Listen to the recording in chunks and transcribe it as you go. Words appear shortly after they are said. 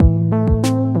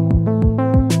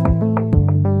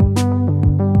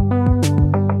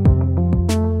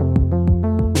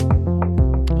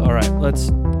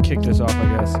kick this off,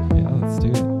 I guess. Yeah, let's do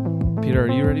it. Peter, are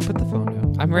you ready? Put the phone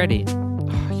down. I'm ready.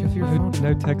 You have your phone.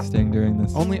 No texting during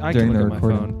this. Only I during can the look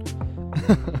recording. at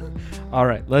my phone. All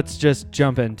right, let's just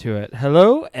jump into it.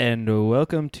 Hello and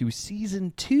welcome to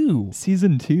season 2.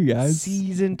 Season 2, guys.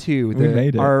 Season 2. We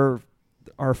made it. Our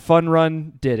fun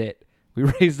run did it. We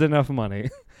raised enough money.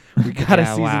 We got a Yeah,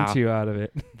 season wow. 2 out of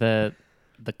it. The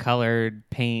colored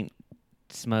paint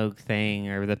smoke thing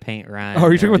or the paint run. Oh,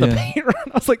 are you talking about Yeah. the paint run?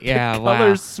 I was like, Yeah, the color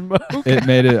wow. smoke. It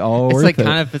made it all It's worth like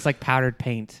it. it's like powdered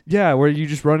paint. Yeah, where you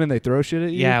just run and they throw shit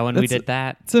at you. Yeah, when we That's- did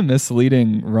that. It's a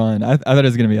misleading run. I thought it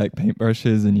was going to be like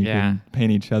paintbrushes and you Yeah. can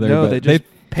paint each other. No, but they just throw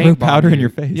paint bomb powder in you. your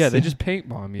face. Yeah, they just paint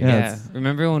bomb you. Yeah, Yeah. it's-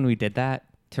 Remember when we did that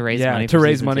to raise Yeah, money to for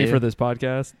raise season money 2? for this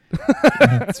podcast.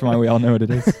 That's why we all know what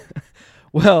it is.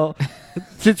 Well,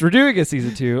 since we're doing a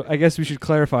season 2, I guess we should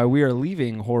clarify we are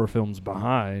leaving horror films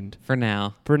behind For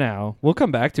now. for now. We'll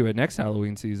come back to it next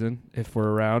Halloween season if we're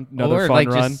around. Another or fun like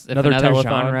run, just if another another telethon.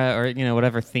 genre or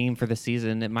whatever theme for the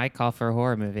season, it might call for a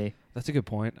horror movie. That's a good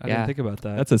point. I Yeah. didn't think about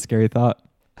that. That's a scary thought.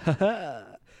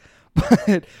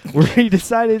 But we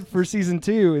decided for season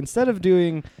 2, instead of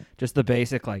doing just the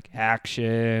basic like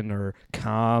action or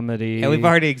comedy. Yeah, we've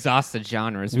already exhausted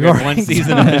genres. We've We have already one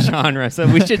season of the genre, so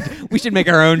we should make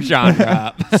our own genre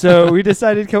up. So we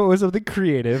decided to come up with something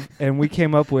creative, and we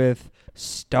came up with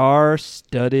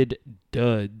star-studded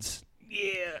duds.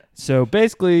 Yeah. So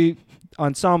basically,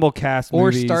 ensemble cast Or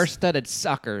movies. star-studded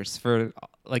suckers for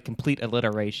like complete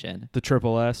alliteration. The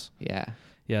triple S. Yeah.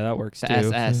 Yeah, that works The too.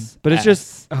 SS. But it's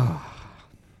just,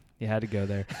 you had to go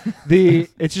there.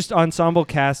 It's just ensemble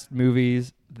cast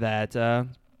movies that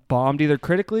bombed either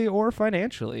critically or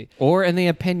financially, or in the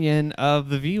opinion of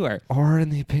the viewer. or in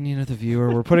the opinion of the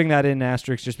viewer. We're putting that in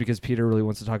asterisks just because Peter really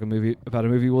wants to talk about a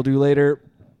movie we'll do later.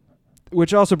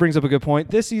 Which also brings up a good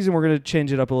point. This season, we're going to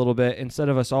change it up a little bit. Instead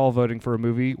of us all voting for a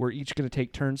movie, we're each going to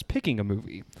take turns picking a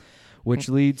movie, which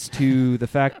leads to the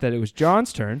fact that it was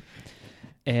John's turn.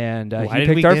 And Why he did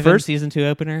picked we our give him first. season 2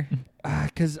 opener?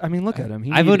 Because, I mean, look at him.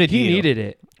 I voted He you. needed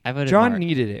it. I voted John Mark.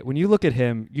 needed it. When you look at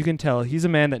him, you can tell he's a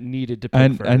man that needed to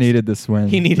pick first. I needed this win.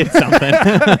 He needed something.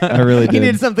 I really He did.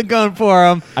 needed something going for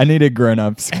him. I needed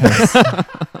grown-ups. 'Cause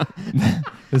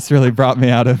this really brought me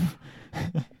out of...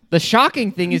 The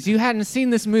shocking thing is you hadn't seen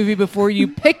this movie before you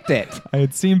picked it. I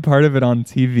had seen part of it on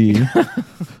TV.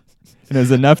 And it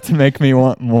was enough to make me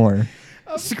want more.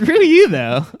 Screw you,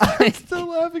 though. I'm still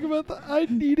laughing about the I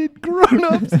needed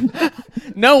grown-ups.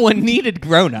 No one needed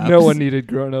grown-ups. No one needed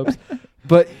grown-ups.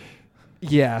 But,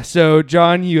 yeah. So,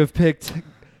 John, you have picked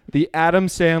the Adam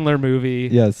Sandler movie,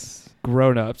 Yes.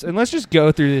 Grown-Ups. And let's just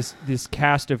go through this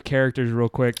cast of characters real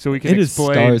quick so we can It is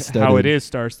explain star-studded. how it is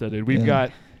star-studded. We've Yeah.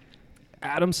 got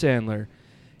Adam Sandler,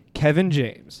 Kevin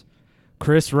James,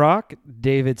 Chris Rock,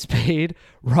 David Spade,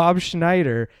 Rob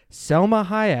Schneider, Selma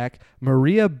Hayek,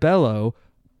 Maria Bello,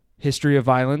 History of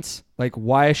Violence. Like,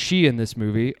 why is she in this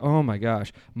movie? Oh my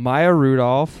gosh. Maya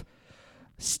Rudolph,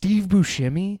 Steve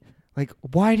Buscemi. Like,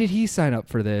 why did he sign up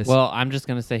for this? Well, I'm just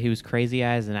going to say he was Crazy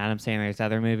Eyes in Adam Sandler's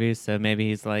other movies, so maybe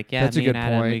he's like, yeah, that's a me good and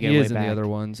Adam, we point. get He way is in back. the other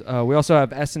ones. We also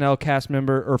have SNL cast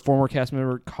member or former cast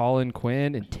member Colin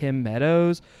Quinn and Tim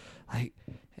Meadows. Like,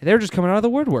 they're just coming out of the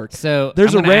woodwork. So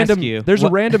There's I'm a gonna ask random you, there's what-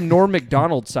 a random Norm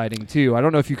Macdonald sighting too. I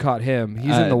don't know if you caught him.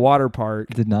 He's in the water park.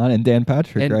 Did not. And Dan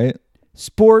Patrick, And- right?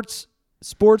 Sports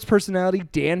personality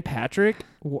Dan Patrick.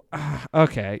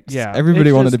 Okay, yeah. Everybody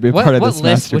It's wanted just, to be a part of what this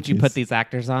list would you put masterpiece. these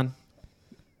actors on?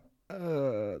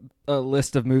 a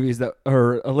list of movies that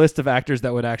or a list of actors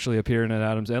that would actually appear in an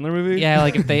Adam Sandler movie. Yeah,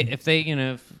 like if they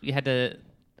if you had to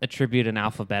attribute an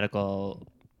alphabetical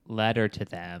letter to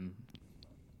them,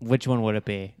 which one would it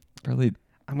be? Probably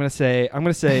I'm gonna say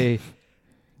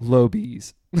low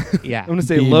B's. Yeah. I'm gonna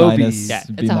say B low minus, B's. Yeah,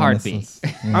 B it's a hard minuses. B.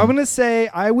 Yeah. I'm gonna say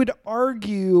I would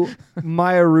argue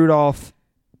Maya Rudolph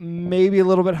maybe a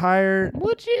little bit higher,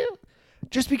 Would you?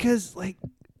 just because like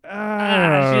She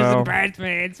was oh. in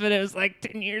Bridesmaids, but it was like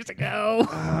 10 years ago.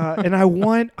 And I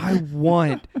want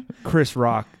Chris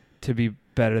Rock to be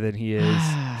better than he is.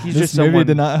 He's This just movie someone,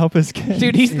 did not help us get.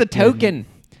 Dude, he's the It didn't. token.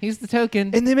 He's the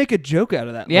token. and they make a joke out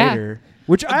of that Yeah. later.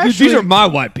 Which I actually, These are my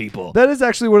white people. that is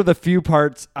actually one of the few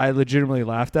parts I legitimately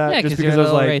laughed at, Yeah, just because because you're I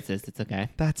a was little like, racist. It's okay.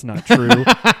 that's not true.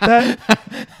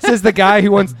 That says the guy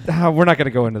who wants. We're not going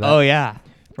to go into that. Oh yeah.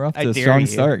 We're off I to a dare strong you.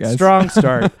 start, guys. Strong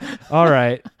start. All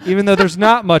right. Even though there's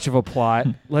not much of a plot,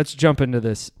 let's jump into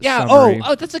this. Yeah. Summary.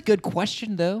 Oh, that's a good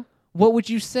question though. What would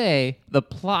you say the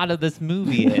plot of this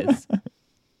movie is?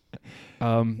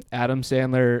 Adam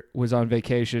Sandler was on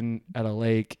vacation at a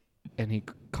lake, and he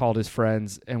called his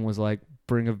friends and was like,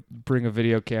 bring a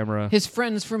video camera. His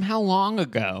friends from how long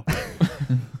ago?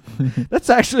 That's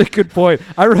actually a good point.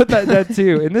 I wrote that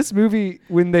too. In this movie,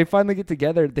 when they finally get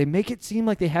together, they make it seem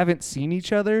like they haven't seen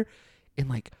each other in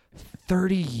like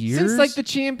 30 years. Since like the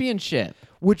championship.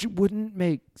 Which wouldn't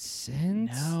make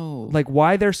sense. No. Like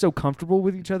why they're so comfortable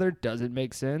with each other doesn't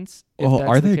make sense. if Well, that's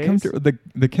are the they case. comfortable?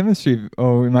 The chemistry.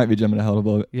 Oh, we might be jumping ahead a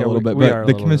little Yeah, bit, we are a but the little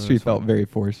bit, chemistry that's felt fine. very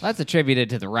forced. That's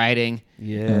attributed to the writing.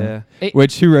 Yeah.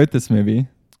 Which who wrote this movie?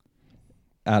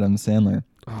 Adam Sandler.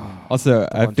 Also,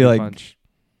 I feel like Punch.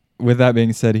 with that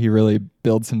being said, he really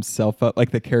builds himself up.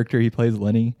 Like the character he plays,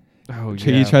 Lenny. Oh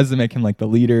He tries to make him like the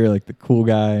leader, like the cool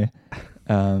guy,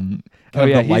 kind of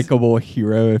yeah, the likable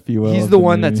hero, if you will. He's of the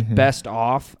one that's movie. best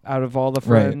off out of all the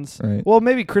Right, friends. right. Well,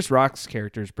 maybe Chris Rock's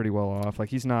character is pretty well off. Like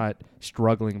he's not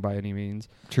struggling by any means.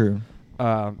 True.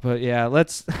 But yeah,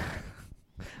 let's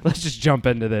just jump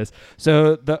into this.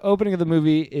 So the opening of the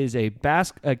movie is a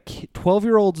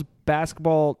 12-year-old's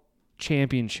basketball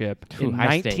championship Ooh, in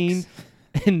high stakes.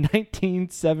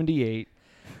 1978,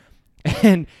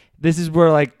 and this is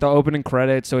where like the opening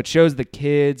credits. So it shows the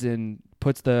kids and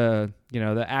puts the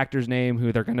the actor's name,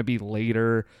 who they're going to be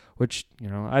later, which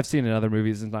I've seen in other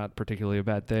movies. It's not particularly a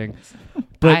bad thing.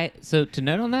 But So to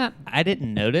note on that, I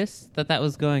didn't notice that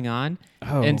was going on.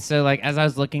 Oh. And so like as I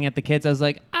was looking at the kids, I was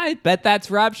like, I bet that's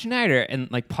Rob Schneider. And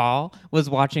like Paul was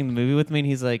watching the movie with me and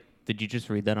he's like, did you just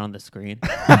read that on the screen?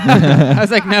 I was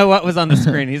like, no, what was on the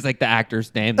screen? He's like, the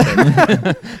actor's name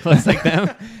looks like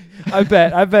them. I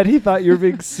bet he thought you were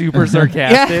being super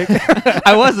sarcastic. Yeah.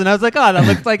 I wasn't. I was like, oh, that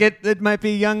looks like it might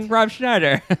be young Rob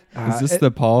Schneider. Is this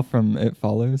the Paul from It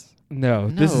Follows? No,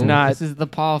 this is No, not. This is the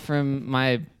Paul from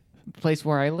my place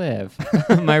where I live.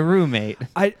 My roommate.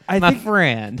 I my think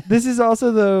friend. this is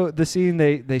also the scene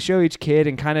they show each kid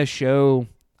and kind of show,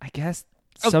 I guess,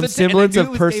 some semblance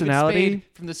of personality.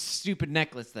 From the stupid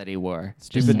necklace that he wore.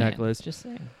 Stupid Just necklace. Saying. Just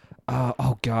saying.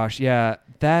 Oh gosh, yeah,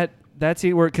 that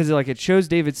scene where because like it shows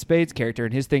David Spade's character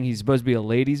and his thing. He's supposed to be a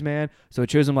ladies' man, so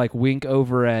it shows him like wink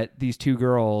over at these two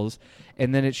girls,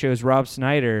 and then it shows Rob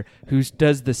Schneider who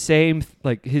does the same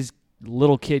like his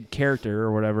little kid character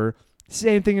or whatever,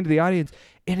 same thing into the audience,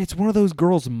 and it's one of those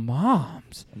girls'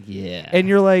 moms. Yeah. And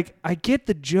you're like, I get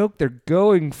the joke they're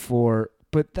going for,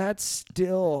 but that's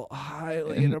still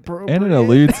highly inappropriate. And it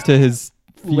alludes to his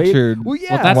featured. Well,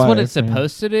 yeah. Well, that's what wife, it's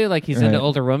supposed to do. Like he's into Right.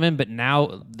 older women, but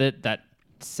now that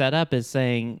setup is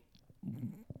saying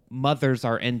mothers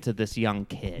are into this young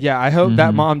kid. Yeah, I hope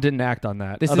that Mhm. mom didn't act on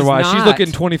that. This is Otherwise, she's not-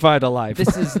 looking 25 to life.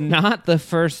 This is not the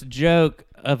first joke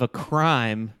of a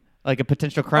crime, like a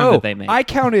potential crime that they make. I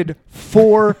counted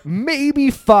 4, maybe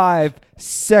 5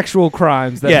 sexual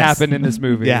crimes that Yes. happened in this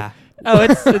movie. Yeah. Oh,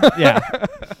 it's yeah.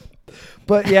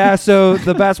 But yeah, so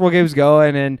the basketball game's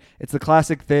going, and it's the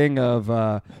classic thing of,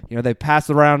 they pass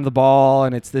around the ball,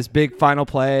 and it's this big final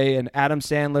play, and Adam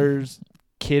Sandler's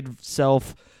kid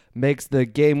self makes the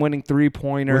game-winning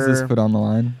three-pointer. Was his foot on the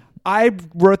line? I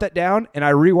wrote that down, and I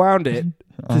rewound it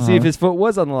to see if Uh-huh. his foot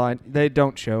was on the line. They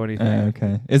don't show anything.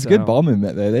 Okay, it's So- good ball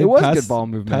movement though. They It was passed, good ball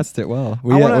movement. Passed it well.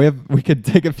 We could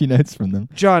take a few notes from them.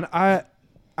 John, I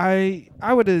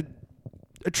would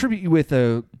attribute you with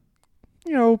a,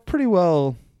 pretty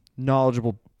well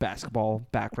knowledgeable basketball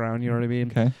background. You know what I mean?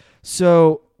 Okay.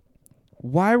 So,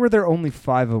 why were there only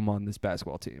 5 of them on this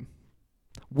basketball team?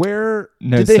 Where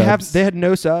No did they subs. have? They had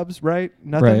no subs, right?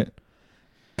 Nothing. Right.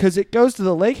 Because it goes to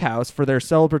the lake house for their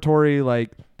celebratory, like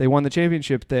they won the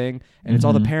championship thing, and it's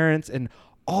all the Mhm. parents and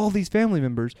all these family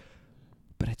members,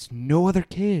 but it's no other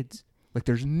kids. Like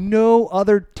there's no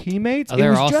other teammates. Oh, It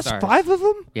they're was all just stars. 5 of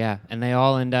them. Yeah, and they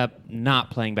all end up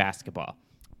not playing basketball.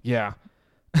 Yeah.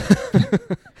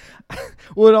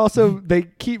 Well, it also they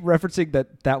keep referencing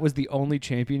that was the only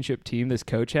championship team this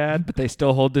coach had, but they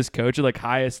still hold this coach in like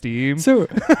high esteem. So,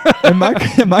 and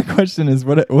my question is,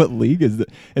 what league is it?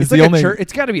 It's the like only. a church.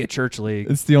 It's got to be a church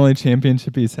league. It's the only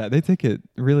championship he's had. They take it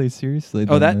really seriously.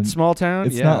 Oh, then. that small town.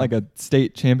 It's yeah. not like a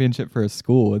state championship for a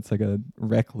school. It's like a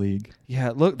rec league.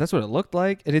 Yeah, look, that's what it looked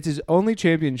like, and it's his only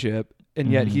championship, and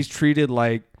yet Mhm. he's treated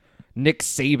like Nick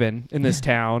Saban in this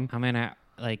town. I mean,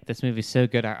 this movie's so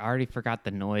good. I already forgot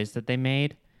the noise that they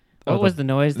made. Oh, What was the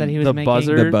noise that he was the making?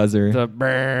 buzzer. The buzzer. The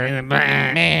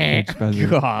brrr. Each buzzer.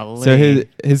 Golly. So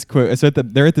his quote. So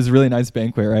they're at this really nice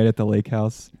banquet right at the lake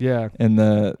house, Yeah. and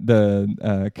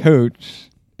the coach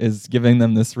is giving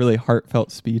them this really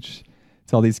heartfelt speech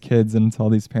to all these kids and to all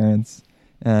these parents.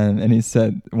 And he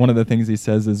said one of the things he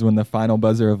says is, when the final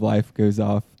buzzer of life goes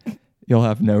off, you'll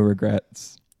have no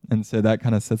regrets. And so that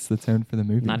kind of sets the tone for the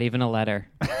movie. Not even a letter.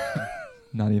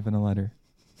 Not even a letter.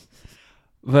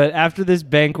 But after this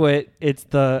banquet, it's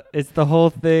the whole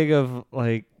thing of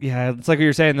like, yeah, it's like what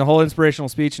you're saying, the whole inspirational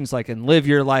speech, and it's like, and live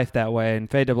your life that way, and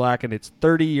fade to black, and it's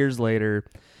 30 years later,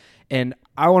 And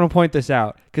I want to point this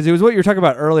out because it was what you were talking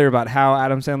about earlier about how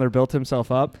Adam Sandler built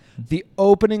himself up. The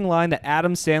opening line that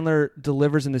Adam Sandler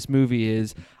delivers in this movie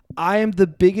is, "I am the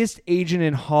biggest agent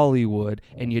in Hollywood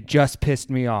and you just pissed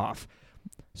me off."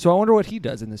 So I wonder what he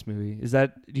does in this movie. Do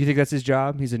you think that's his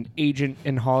job? He's an agent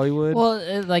in Hollywood? Well,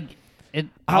 it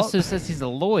also says he's a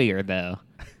lawyer, though.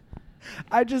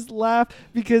 I just laugh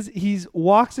because he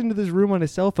walks into this room on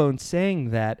his cell phone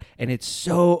saying that, and it's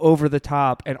so over the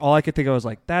top. And all I could think of was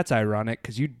like, that's ironic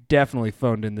because you definitely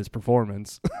phoned in this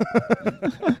performance.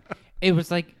 It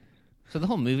was like, so the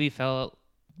whole movie felt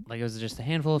like it was just a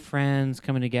handful of friends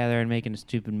coming together and making a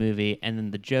stupid movie. And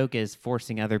then the joke is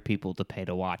forcing other people to pay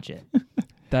to watch it.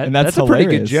 That's a pretty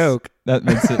good joke. That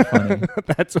makes it funny.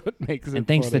 That's what makes it And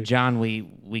thanks funny. to John,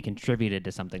 we contributed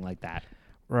to something like that.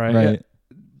 Right.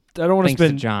 I don't want to Thanks to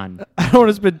spend John. I don't want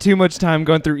to spend too much time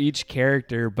going through each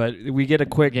character, but we get a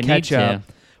quick You need catch up.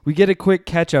 to. We get a quick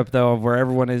catch up though of where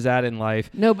everyone is at in life.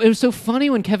 No, but it was so funny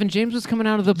when Kevin James was coming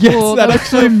out of the Yes, pool. that That was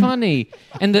so actually- funny.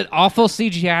 And the awful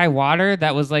CGI water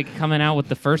that was like coming out with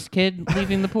the first kid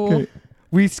leaving the pool. Okay.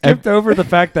 We skipped over the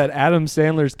fact that Adam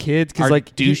Sandler's kids, because Are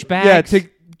like douchebags? Yeah, to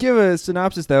give a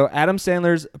synopsis though, Adam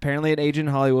Sandler's apparently an agent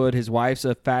in Hollywood. His wife's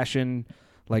a fashion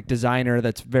like designer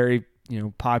that's very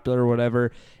popular or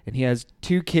whatever, and he has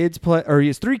he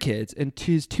has 3 kids, and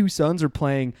his 2 sons are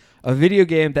playing a video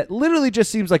game that literally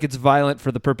just seems like it's violent for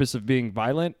the purpose of being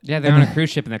violent. Yeah, they're on a cruise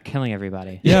ship and they're killing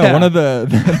everybody. Yeah, one of the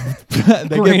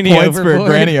they Granny get points for overboard.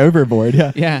 Granny Overboard.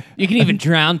 Yeah. Yeah, you can even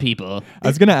drown people. I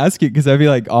was gonna ask you because I feel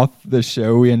like off the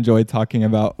show we enjoy talking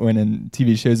about when in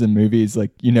TV shows and movies,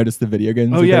 like you notice the video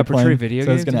games. Oh, that yeah, they're portray playing. video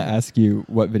So I was games. gonna ask you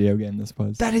what video game this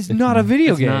was. That is if not you a know.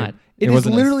 video It's game. not. It It is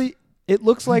wasn't a- literally. It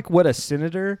looks like what a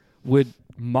senator would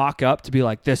mock up to be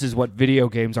like, this is what video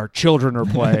games our children are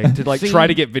playing, to like See? try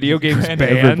to get video games Granny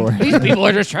banned. Overboard. These people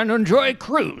are just trying to enjoy a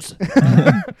cruise.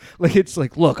 Like it's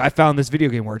like, look, I found this video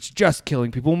game where it's just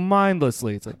killing people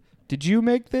mindlessly. It's like, did you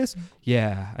make this?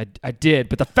 Yeah, I did.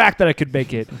 But the fact that I could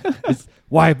make it is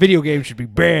why a video game should be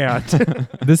banned.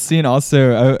 This scene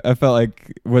also I felt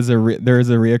like was there was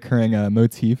a reoccurring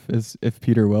motif, as if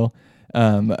Peter will,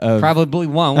 of Probably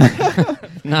won't.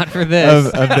 Not for this.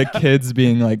 of the kids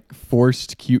being like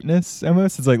forced cuteness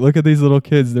almost. It's like, look at these little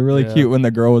kids. They're really Yeah. cute when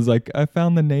the girl was like, I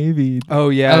found the Navy. Oh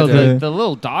yeah. Oh, the- the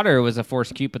little daughter was a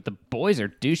forced cute, but the boys are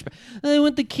douchebags. I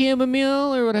want the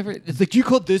chamomile or whatever. It's like, You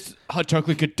call this hot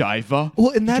chocolate Godiva?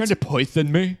 well, and You trying to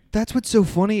poison me? that's what's so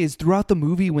funny is throughout the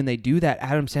movie when they do that,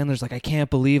 Adam Sandler's like, I can't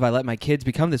believe I let my kids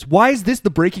become this. Why is this the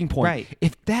breaking point? Right.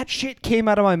 If that shit came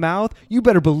out of my mouth, you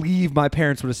better believe my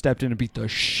parents would have stepped in and beat the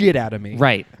shit out of me.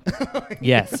 right.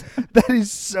 Yes. That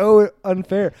is so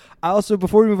unfair. I also,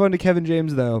 before we move on to Kevin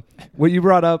James, though, what you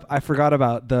brought up, I forgot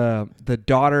about the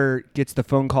daughter gets the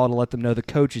phone call to let them know the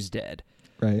coach is dead.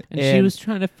 Right. And she And- was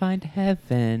trying to find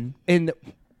heaven. And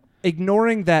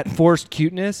ignoring that forced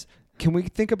cuteness, can we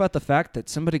think about the fact that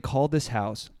somebody called this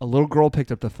house, a little girl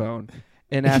picked up the phone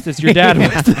and asked if your dad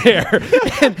was there.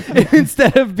 And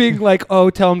instead of being like, oh,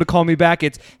 tell him to call me back,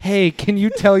 it's, hey, can you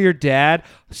tell your dad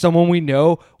someone we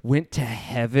know went to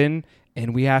heaven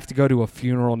and we have to go to a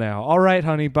funeral now? All right,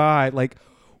 honey, bye. Like,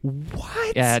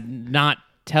 what? Yeah, not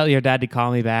tell your dad to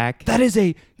call me back. That is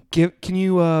a... Can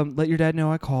you let your dad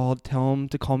know I called? Tell him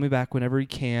to call me back whenever he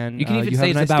can. You can even have say a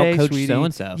it's nice about day, Coach sweetie.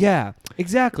 so-and-so. Yeah,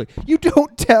 exactly. You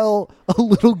don't tell a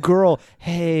little girl,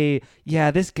 hey, yeah,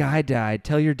 this guy died.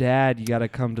 Tell your dad you got to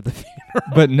come to the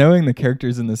funeral. But knowing the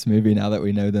characters in this movie now that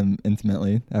we know them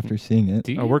intimately after seeing it,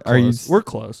 Do you? Oh, we're Are you close. s- We're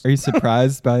close. are you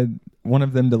surprised by one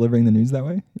of them delivering the news that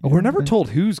way? We're never told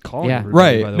who's calling. Yeah.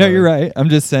 everybody, Right. by the No, way. you're right. I'm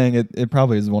just saying it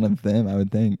probably is one of them, I would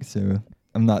think. So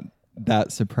I'm not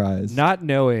that surprised. Not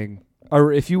knowing,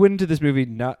 or if you went into this movie,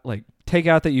 not like take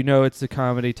out that you know it's a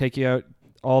comedy, take you out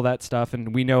all that stuff,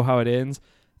 and we know how it ends.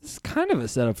 It's kind of a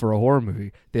setup for a horror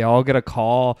movie. They all get a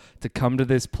call to come to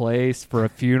this place for a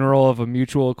funeral of a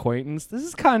mutual acquaintance. This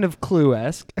is kind of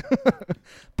Clue-esque.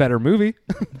 Better movie.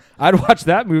 I'd watch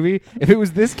that movie if it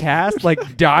was this cast,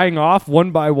 like dying off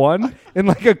one by one in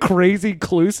like a crazy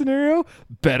Clue scenario.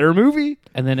 Better movie.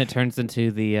 And then it turns into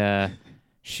the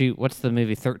shoot. What's the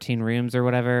movie? 13 Rooms or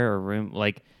whatever, or room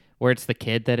like where it's the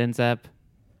kid that ends up.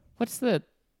 What's the?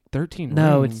 13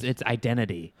 No, Rooms. it's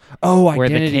Identity. Oh, where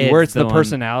the Identity, kid's where it's the the one-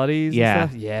 personalities. Yeah.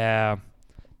 And stuff? Yeah.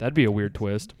 That'd be a weird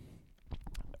twist.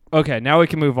 Okay, now we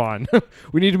can move on.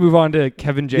 We need to move on to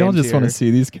Kevin James. Y'all just here. want to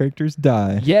see these characters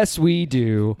die. Yes, we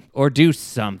do. Or do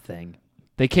something.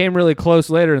 They came really close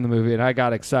later in the movie, and I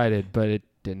got excited, but it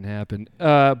didn't happen.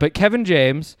 But Kevin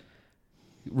James,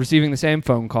 receiving the same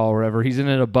phone call wherever, he's in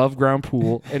an above-ground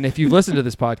pool. And if you've listened to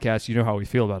this podcast, you know how we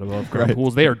feel about above-ground Right.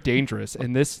 pools. They are dangerous,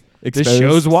 and this Exposed.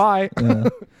 shows why. Yeah.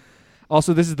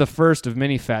 Also, this is the first of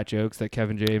many fat jokes that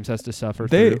Kevin James has to suffer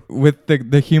They through. with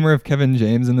the humor of Kevin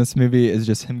James in this movie is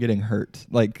just him getting hurt.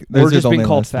 Like Or those are just the being only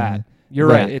called less than fat. me. You're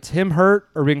Right. right. It's him hurt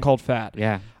or being called fat.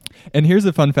 Yeah. And here's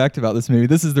a fun fact about this movie.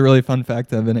 This is the really fun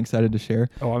fact I've been excited to share.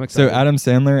 Oh, I'm So excited. Adam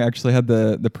Sandler actually had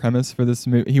the premise for this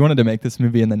movie. He wanted to make this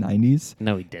movie in the 90s.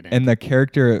 No, he didn't. And the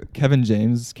character, Kevin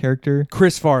James' character,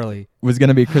 Chris Farley. was going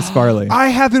to be Chris Farley. I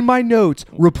have in my notes,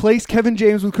 replace Kevin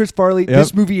James with Chris Farley. Yep.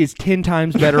 This movie is 10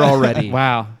 times better already.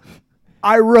 wow.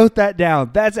 I wrote that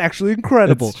down. That's actually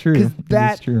incredible. It's true.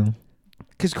 That It's true.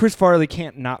 because Chris Farley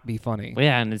can't not be funny. Well,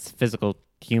 yeah, and it's physical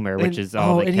humor, which And- is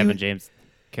all that and he Kevin was- James'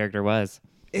 character was.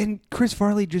 And Chris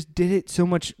Farley just did it so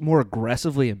much more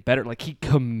aggressively and better. Like he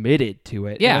committed to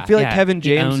it. And Yeah, I feel like yeah, Kevin he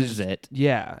James owns is it.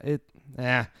 Yeah.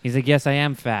 He's like, yes, I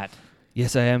am fat.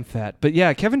 Yes, I am fat. But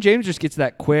yeah, Kevin James just gets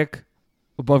that quick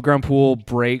above ground pool,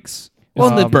 breaks.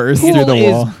 Well, the burst pool through the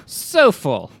is wall. so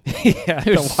full. yeah,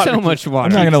 There's so much water.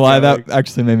 I'm not going to lie. That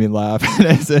actually made me laugh in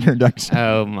his introduction.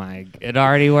 Oh my! It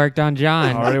already worked on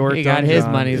John. Already worked he got on his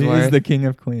John. money's He's worth. the king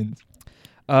of Queens.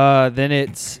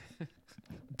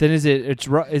 Then is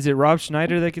it Rob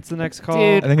Schneider that gets the next call?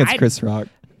 Dude. I think it's I- Chris Rock.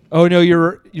 Oh no,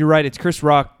 you're right. It's Chris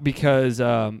Rock because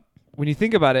when you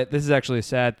think about it, this is actually a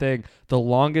sad thing. The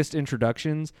longest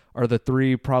introductions are the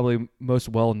three probably most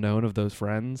well known of those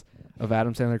friends of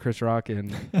Adam Sandler, Chris Rock,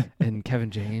 and and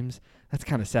Kevin James. That's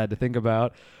kind of sad to think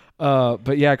about.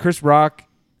 But yeah, Chris Rock.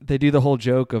 They do the whole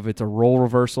joke of it's a role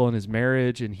reversal in his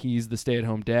marriage, and he's the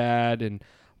stay-at-home dad. And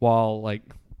while like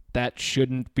that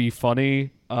shouldn't be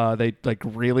funny, they like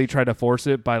really try to force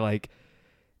it by like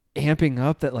amping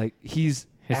up that like he's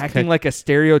His acting cook- like a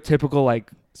stereotypical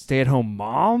like stay-at-home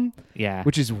mom, Yeah,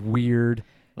 which is weird.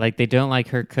 like they don't like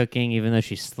her cooking, even though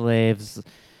she slaves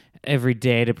every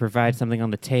day to provide something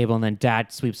on the table, and then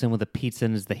Dad sweeps in with a pizza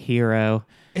and is the hero.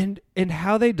 And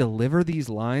how they deliver these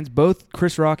lines, both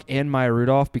Chris Rock and Maya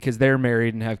Rudolph, because they're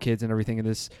married and have kids and everything in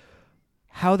this,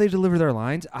 how they deliver their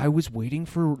lines, I was waiting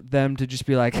for them to just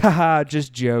be like, haha,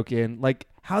 just joking. Like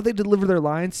how they deliver their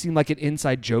lines seemed like an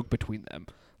inside joke between them.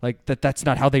 Like that's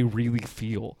not how they really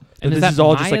feel. And That is this that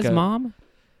all Maya's just like mom?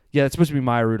 Yeah, it's supposed to be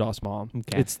Maya Rudolph's mom.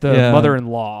 Okay. It's the Yeah.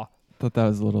 mother-in-law Thought that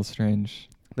was a little strange.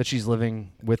 that she's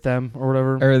living with them or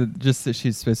whatever. Or just that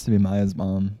she's supposed to be Maya's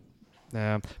mom.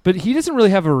 Yeah, but he doesn't really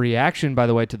have a reaction, by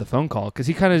the way, to the phone call because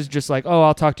he kind of is just like, "Oh,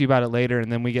 I'll talk to you about it later,"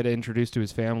 and then we get introduced to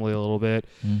his family a little bit,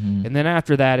 Mm-hmm. and then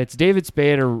after that, it's David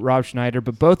Spade or Rob Schneider,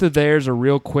 but both of theirs are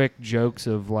real quick jokes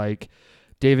of like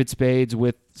David Spade's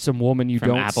with some woman you From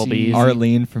don't Applebee's. see,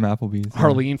 Arlene from Applebee's. yeah.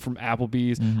 Arlene from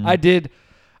Applebee's. Mhm.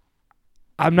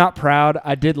 I'm not proud.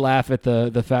 I did laugh at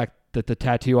the fact that the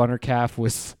tattoo on her calf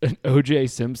was an O.J.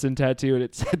 Simpson tattoo, and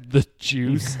it said the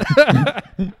juice.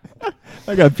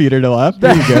 I got Peter to laugh.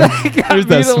 There you go. There's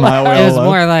that smile. we It all was love.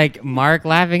 more like Mark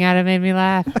laughing at it made me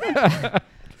laugh.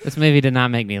 This movie did not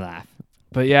make me laugh.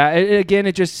 But yeah, again,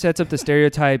 it just sets up the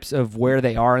stereotypes of where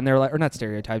they are in their life, or not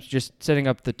stereotypes, just setting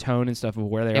up the tone and stuff of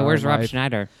where they Yeah, are. where's in Rob life.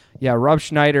 Schneider? Yeah, Rob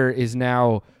Schneider is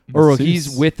now, or he's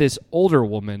Masseuse. with this older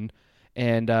woman,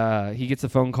 and he gets a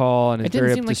phone call and is It didn't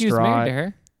very seem up like he was married distraught. to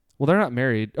her. Well, they're not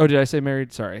married. Oh, did I say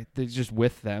married? Sorry, they're just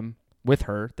with them, with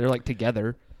her. They're like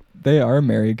together. They are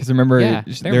married because remember, Yeah,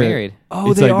 they're married.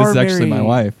 Oh, it's they like are this is actually my married.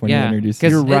 wife when Yeah, you introduced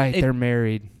 'cause her. You're it- right. it- They're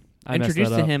married. I messed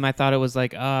Introduced that to up. him, I thought it was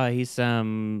like, oh, he's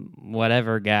some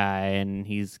whatever guy, and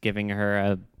he's giving her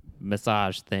a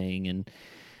massage thing, and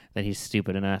that he's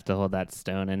stupid enough to hold that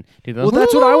stone. And dude goes, Well,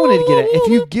 that's what I wanted to get at.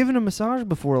 If you've given a massage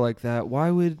before like that,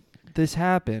 why would this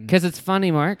happen? because it's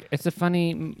funny, Mark. It's a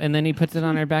funny, and then he puts it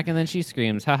on her back, and then she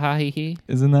screams, ha ha he he.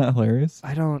 Isn't that hilarious?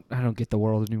 I don't get the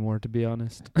world anymore, to be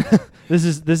honest. This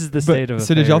is the state of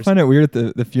So did y'all affairs. find it weird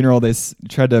at the funeral? They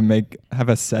tried to have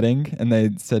a setting and they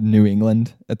said New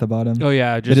England at the bottom. Oh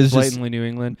yeah, is just just- blatantly New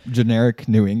England. Generic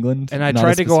New England. And I not a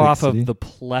tried to go specific off city. of the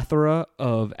plethora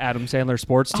of Adam Sandler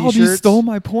sports Oh, T-shirts. you stole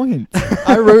my point.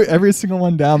 I wrote every single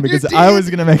one down because I was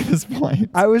gonna make this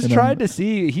point. I was And trying to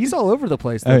see. He's all over the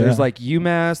place. Though. Oh, There's yeah. like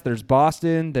UMass. There's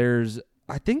Boston.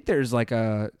 I think there's like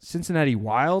a Cincinnati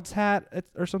Wilds hat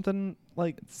or something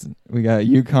like. We got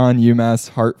UConn, UMass,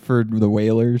 Hartford, the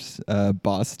Whalers,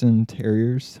 Boston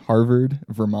Terriers, Harvard,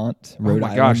 Vermont, Rhode Oh my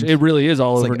Island. gosh, it really is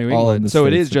all It's over like New all of England. the So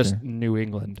it states is that just they're- New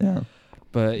England. Yeah,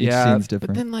 But each yeah, scene's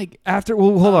different. But then like, after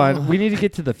hold on, we need to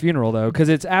get to the funeral though, because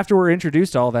it's after we're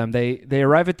introduced to all of them. They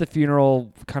arrive at the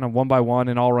funeral kind of one by one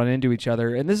and all run into each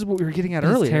other. And this is what we were getting at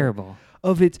it's earlier. terrible.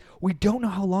 We don't know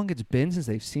how long it's been since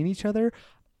they've seen each other.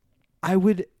 I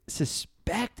would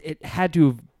suspect it had to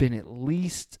have been at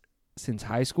least since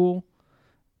high school.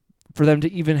 for them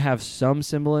to even have some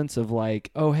semblance of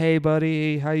like, oh hey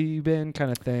buddy, how you been,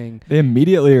 kind of thing. They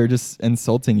immediately are just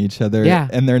insulting each other. Yeah.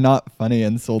 And they're not funny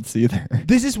insults either.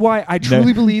 This is why I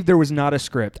truly believe there was not a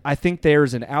script. I think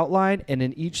there's an outline, and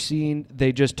in each scene,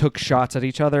 they just took shots at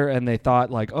each other, and they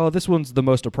thought like, oh, this one's the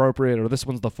most appropriate, or this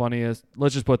one's the funniest.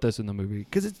 Let's just put this in the movie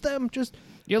because it's them just.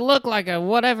 You look like a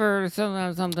whatever,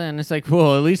 something. It's like,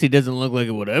 well, at least he doesn't look like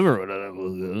a whatever.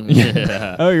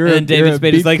 Yeah. Oh, you're and a- then David you're a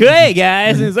Spade is big- like, hey,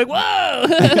 guys. And he's like,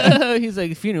 whoa. He's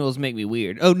like, funerals make me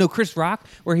weird. Oh, no, Chris Rock,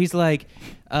 where he's like,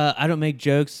 I don't make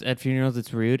jokes at funerals.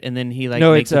 It's rude. And then he like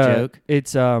No, makes it's a joke.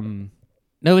 It's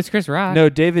No, it's Chris Rock. no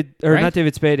David or Right? not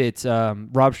David Spade. It's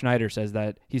Rob Schneider says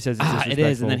that. He says it's it is.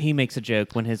 disrespectful. And then he makes a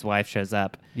joke when his wife shows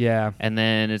up. Yeah. And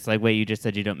then it's like, wait, you just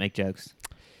said you don't make jokes.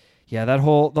 Yeah, that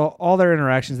whole all their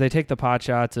interactions, they take the pot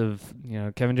shots of,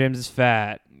 Kevin James is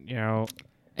fat, And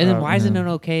then why is it yeah. not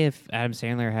okay if Adam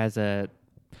Sandler has a...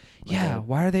 Yeah,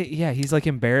 why are they? Yeah, he's like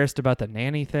embarrassed about the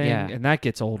nanny thing, Yeah. and that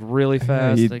gets old really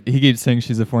fast. he, like- he keeps saying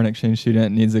she's a foreign exchange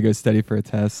student, needs to go study for a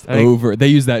test. I think- They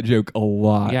use that joke a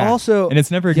lot. Yeah. Also, And it's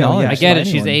never Yeah, acknowledged. I get by it.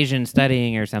 She's anyone. Asian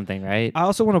studying or something, right? I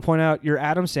also want to point out, you're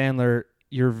Adam Sandler.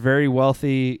 You're very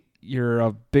wealthy. You're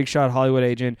a big shot Hollywood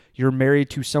agent. You're married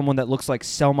to someone that looks like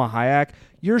Selma Hayek.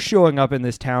 You're showing up in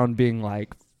this town being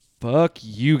like, "Fuck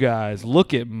you guys!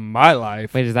 Look at my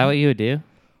life." Wait, is that what you would do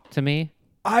to me?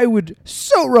 I would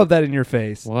so rub that in your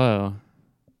face. Whoa.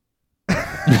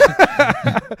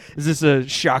 Is this a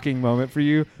shocking moment for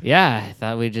you? Yeah, I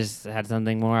thought we just had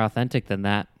something more authentic than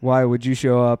that. Why would you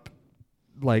show up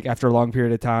like after a long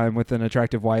period of time with an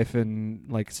attractive wife and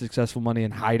like successful money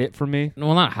and hide it from me?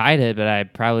 Well, not hide it, but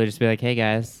I'd probably just be like, hey,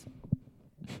 guys,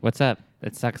 what's up?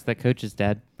 It sucks that coach is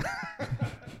dead.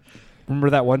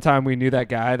 Remember that one time we knew that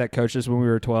guy that coached us when we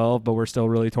were 12, but we're still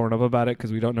really torn up about it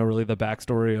because we don't know really the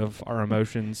backstory of our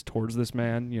emotions towards this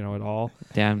man, at all.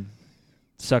 Damn.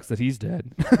 Sucks that he's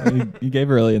dead. You gave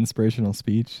a really inspirational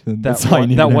speach. That's that all you one,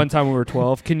 need that to know. one time we were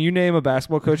 12. Can you name a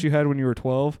basketball coach you had when you were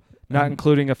 12? Not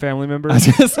including a family member? I was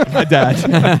gonna say my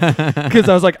dad. Because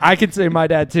I was like, I could say my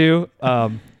dad too.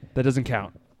 That doesn't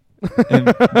count.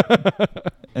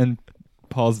 and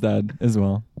Paul's dad as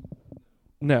well.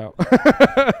 No.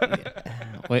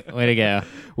 Way to go.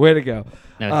 Way to go.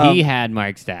 No, he had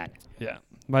Mark's dad. Yeah.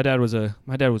 My dad was a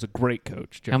great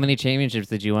coach. How many championships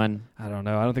did you win? I don't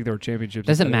know. I don't think there were championships.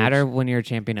 Does at it that matter age. when you're a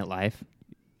champion at life?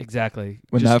 Exactly.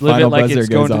 When Just that live final it like buzzer it's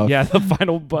goes going off. to, yeah, the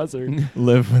final buzzer.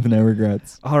 Live with no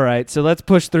regrets. All right, so let's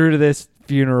push through to this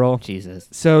funeral. Jesus.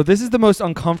 So this is the most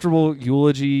uncomfortable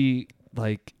eulogy.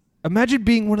 Like, imagine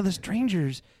being one of the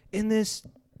strangers in this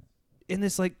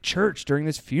like church during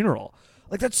this funeral.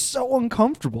 Like, that's so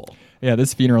uncomfortable. Yeah,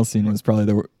 this funeral scene was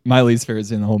probably my least favorite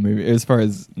scene in the whole movie, as far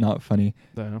as not funny.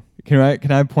 So, Can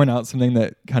I point out something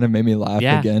that kind of made me laugh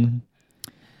Yeah. again?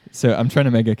 So I'm trying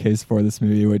to make a case for this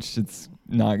movie, which it's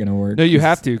not gonna work. no, you 'cause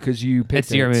have to because you picked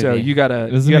It's your it. So movie. you gotta.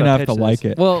 It doesn't you mean gotta I have to pitch like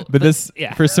this. it. Well, But this,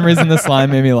 yeah. for some reason, this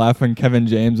line made me laugh when Kevin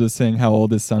James was saying how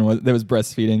old his son was. That was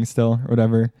breastfeeding still, or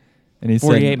whatever. And he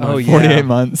 48 said, months. Oh, yeah. 48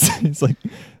 months. He's like,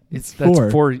 That's four.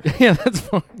 4. Yeah, that's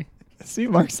 4. See,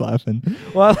 Mark's laughing.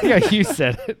 Well, I like how you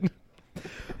said it.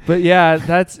 But yeah,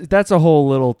 that's a whole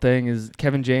little thing. Is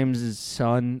Kevin James's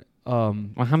son? Well,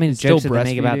 how many still jokes did they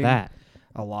make about breastfeeding? that?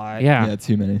 A lot. Yeah. Yeah,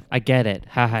 too many. I get it.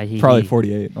 Ha ha he. Probably he.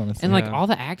 48, honestly. And like Yeah. all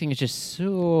the acting is just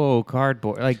so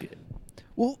cardboard. Like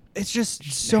Well, it's just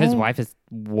so. his wife is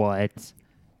what?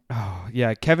 Oh,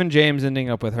 yeah, Kevin James ending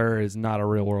up with her is not a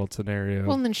real world scenario.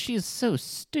 Well, and then she's so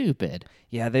stupid.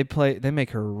 Yeah, they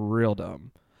make her real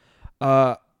dumb.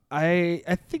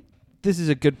 I think this is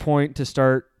a good point to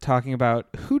start talking about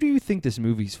who do you think this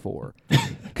movie's for?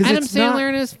 Because Adam Sandler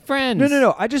and his friends.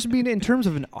 No. I just mean in terms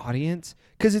of an audience,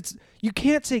 because you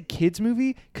can't say kids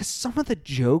movie because some of the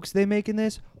jokes they make in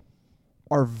this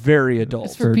are very adult.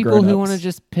 It's for For people who grown-ups. want to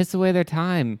just piss away their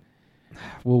time.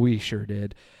 Well, we sure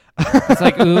did. It's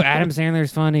like, ooh, Adam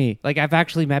Sandler's funny. Like, I've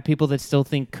actually met people that still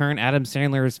think current Adam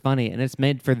Sandler is funny, and it's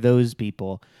made for those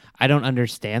people. I don't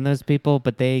understand those people,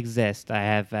 but they exist. I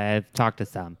have talked to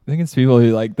some. I think it's people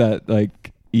who like that,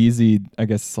 like easy, I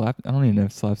guess, slap. I don't even know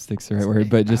if slapstick's the right word,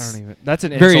 but just That's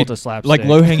an very insult to slapstick. like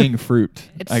low hanging fruit.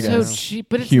 It's I so guess. cheap,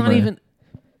 but it's Humor. not even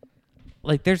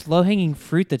like there's low hanging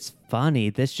fruit that's funny.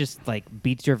 This just like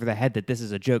beats you over the head that this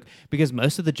is a joke because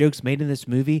most of the jokes made in this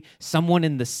movie, someone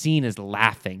in the scene is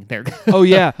laughing. They're Oh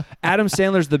yeah, Adam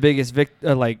Sandler's the biggest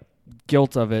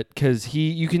guilt of it because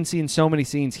you can see in so many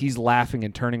scenes he's laughing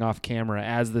and turning off camera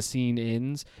as the scene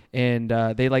ends, and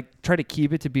they like try to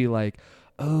keep it to be like,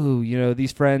 oh,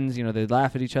 these friends, they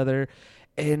laugh at each other,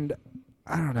 and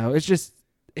I don't know, it's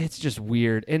just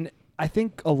weird, and I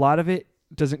think a lot of it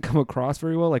doesn't come across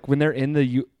very well. Like when they're in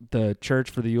the church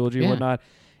for the eulogy and Yeah. whatnot,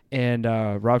 and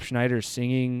Rob Schneider's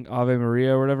singing Ave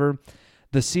Maria or whatever.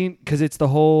 The scene, because it's the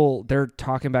whole, they're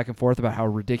talking back and forth about how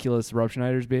ridiculous Rob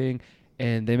Schneider's being,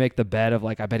 and they make the bet of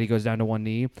like, I bet he goes down to one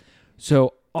knee.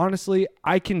 So honestly,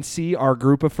 I can see our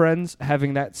group of friends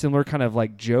having that similar kind of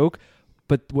like joke,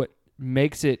 but what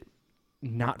makes it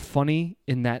not funny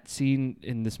in that scene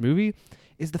in this movie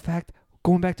is the fact,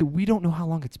 going back to, we don't know how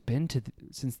long it's been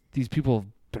since these people have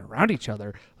been around each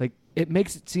other. Like, it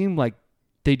makes it seem like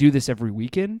they do this every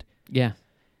weekend. Yeah.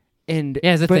 And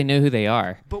Yeah, as if they know who they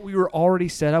are. But we were already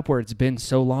set up where it's been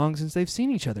so long since they've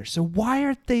seen each other. So why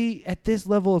aren't they at this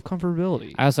level of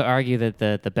comfortability? I also argue that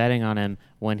the betting on him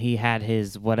when he had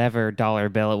his whatever dollar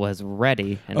bill it was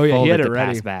ready and Oh, yeah, he folded had it to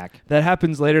ready. pass back. That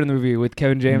happens later in the movie with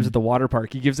Kevin James at the water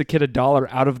park. He gives a kid $1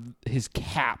 out of his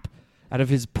cap, out of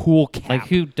his pool cap. Like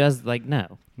who does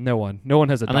no? No one. No one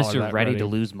has $1 Unless you're that ready to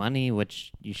lose money,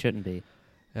 which you shouldn't be.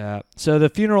 Yeah. So the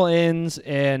funeral ends,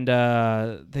 and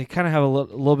they kind of have a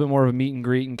little bit more of a meet and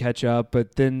greet and catch up.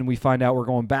 But then we find out we're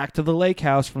going back to the lake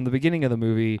house from the beginning of the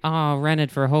movie. Oh, rented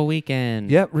for a whole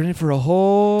weekend. Yep, rented for a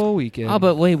whole weekend. Oh,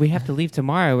 but wait, we have to leave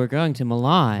tomorrow. We're going to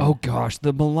Milan. Oh gosh,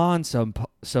 the Milan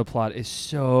subplot is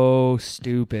so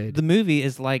stupid. The movie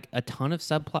is like a ton of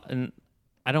subplot, and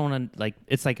I don't want to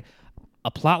it's like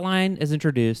a plot line is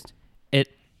introduced. It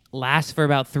lasts for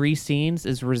about 3 scenes,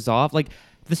 is resolved. Like,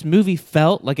 this movie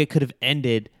felt like it could have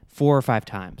ended 4 or 5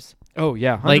 times. Oh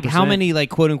yeah, 100%. Like, how many like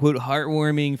quote unquote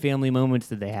heartwarming family moments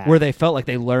did they have? where they felt like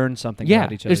they learned something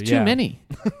about each other? There's too many,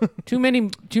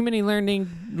 too many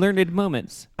learned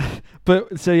moments.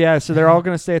 But so they're all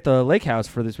going to stay at the lake house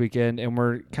for this weekend, and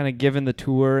we're kind of given the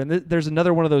tour. And there's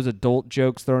another one of those adult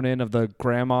jokes thrown in of the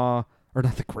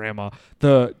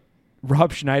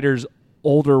Rob Schneider's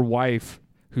older wife,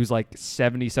 who's like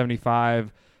 70,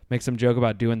 75, makes some joke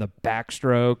about doing the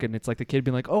backstroke, and it's like the kid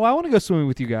being like, "Oh, I want to go swimming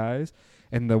with you guys,"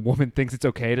 and the woman thinks it's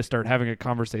okay to start having a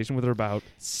conversation with her about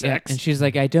sex. And she's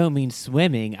like, I don't mean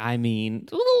swimming. I mean.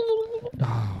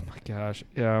 Oh my gosh,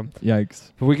 yeah.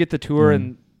 Yikes. But we get the tour, Yeah.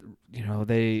 and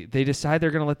they decide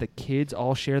they're gonna let the kids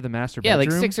all share the master Yeah,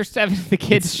 bedroom. like 6 or 7 of the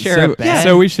kids share so- a bed. Yeah,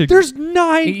 So we should There's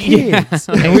 9 Yeah. kids.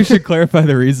 and we should clarify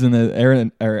the reason that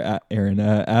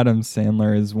Adam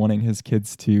Sandler is wanting his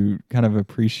kids to kind of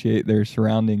appreciate their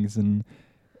surroundings and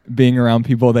being around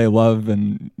people they love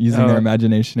and using their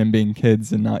imagination and being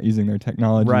kids and not using their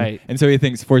technology. Right. And so he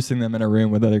thinks forcing them in a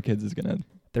room with other kids is going to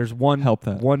There's one help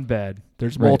that. one bed.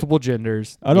 There's Right. multiple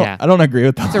genders. I don't agree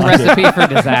with that. It's a recipe for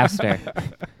disaster.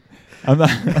 I'm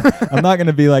not going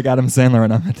to be like Adam Sandler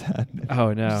when I'm a dad.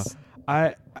 Oh no.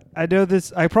 I know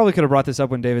this. I probably could have brought this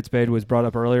up when David Spade was brought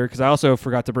up earlier, because I also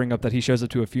forgot to bring up that he shows up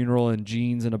to a funeral in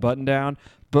jeans and a button down.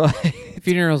 But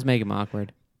Funerals make them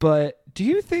awkward. do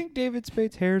you think David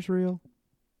Spade's hair is real?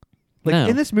 Like No.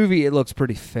 in this movie, it looks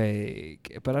pretty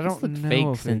fake, but I don't It's looked know fake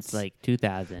if since it's like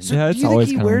 2000. So Yeah, do it's you think always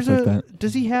he kinda wears looked like that.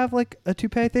 Does he have like a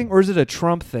toupee thing, or is it a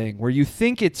Trump thing where you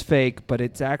think it's fake but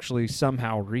it's actually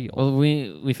somehow real? Well,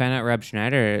 we find out Rob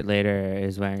Schneider later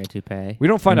is wearing a toupee. We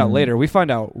don't find out Mm. later. We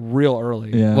find out real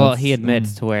early. Yeah. Well, that's- he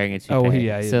admits to wearing a toupee. Oh, he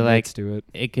so like admits to it.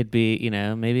 it could be,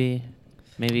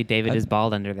 maybe David is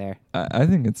bald under there. I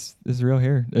think it's real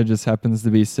hair. It just happens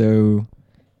to be so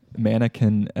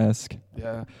mannequin-esque.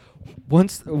 Yeah.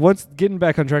 Once getting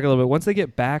back on track a little bit, once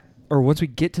we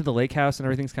get to the lake house and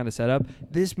everything's kind of set up,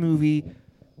 this movie,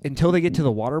 until they get to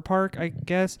the water park, I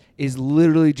guess, is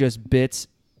literally just bits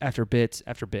after bits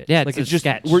after bits. Yeah, like it's a just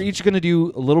sketch. we're each gonna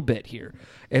do a little bit here,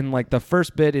 and like the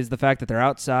first bit is the fact that they're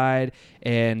outside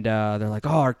and they're like, "Oh,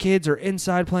 our kids are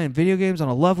inside playing video games on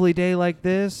a lovely day like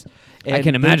this." I And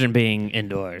can then- imagine being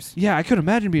indoors. Yeah, I could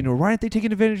imagine being. Why aren't they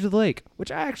taking advantage of the lake?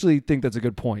 Which I actually think that's a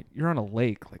good point. You're on a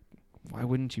lake, like, why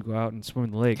wouldn't you go out and swim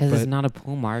in the lake? Because it's not a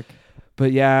pool, Mark.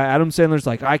 But yeah, Adam Sandler's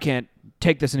like, I can't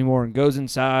take this anymore, and goes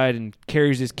inside and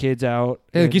carries his kids out.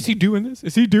 And- is he doing this?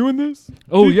 Is he doing this?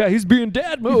 oh yeah, he's being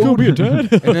dad mode. gonna be a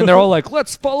dad. And then they're all like,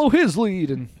 let's follow his lead,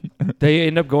 and they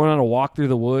end up going on a walk through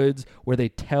the woods where they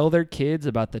tell their kids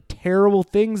about the terrible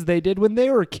things they did when they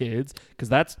were kids, because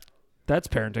that's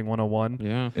parenting 101.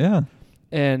 Yeah. Yeah.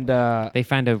 And They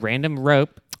find a random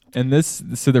rope. And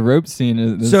so the rope scene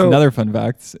is So- another fun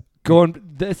fact.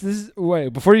 this is wait,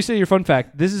 before you say your fun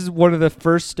fact, this is one of the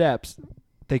first steps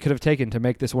they could have taken to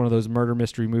make this one of those murder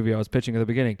mystery movie I was pitching at the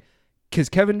beginning. Because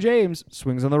Kevin James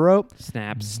swings on the rope,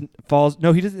 Snaps. falls.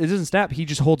 No, he doesn't. It doesn't snap. He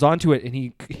just holds onto it and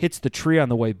he hits the tree on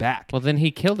the way back. Well, then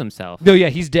he killed himself. No, yeah,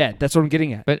 he's dead. That's what I'm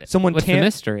getting at. But someone what's the can't.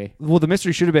 mystery? Well, the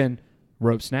mystery should have been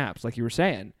rope snaps, like you were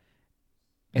saying,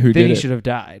 and Who then did he it? should have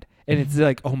died. And it's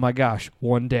like, oh my gosh,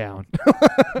 one down.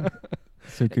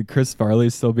 So could Chris Farley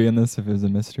still be in this if it was a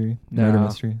mystery? Murder No.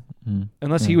 mystery?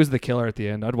 Unless he Yeah. was the killer at the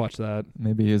end, I'd watch that.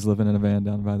 Maybe he was living in a van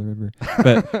down by the river.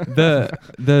 But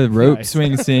the rope Nice.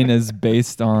 swing scene is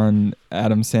based on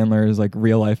Adam Sandler's like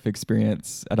real life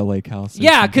experience at a lake house. or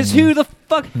Yeah, something. because who the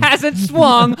fuck hasn't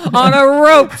swung on a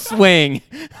rope swing?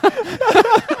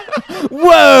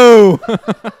 Whoa!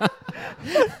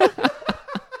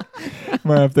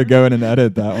 Might have to go in and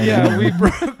edit that one. Yeah, we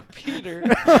broke Peter.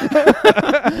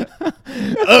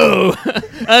 Oh,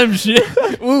 I'm shit.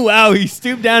 Ooh, wow, he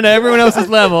stooped down to everyone else's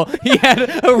level. He had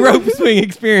a rope swing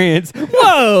experience.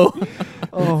 Whoa!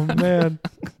 Oh man.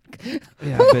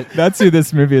 Yeah, but That's who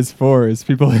this movie is for, is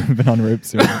people who've been on rope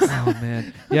swings. oh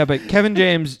man. Yeah, but Kevin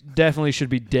James definitely should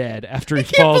be dead after he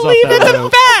Can't falls off believe that it's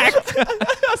rope. a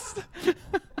fact.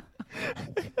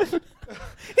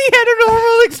 He had a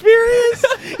normal experience.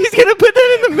 He's gonna put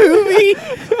that in the movie.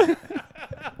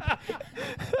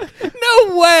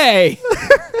 No way.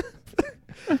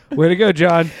 Way to go,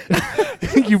 John.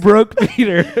 You broke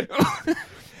Peter.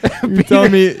 You're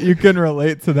telling me you couldn't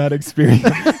relate to that experience?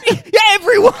 Yeah,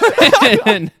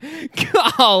 everyone.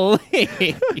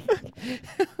 Golly.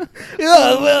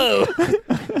 Oh, whoa.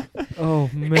 Oh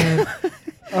man.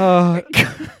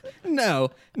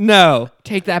 No.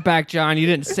 Take that back, John. You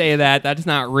didn't say that. That's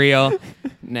not real.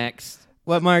 Next.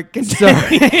 What, Mark?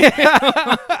 Sorry.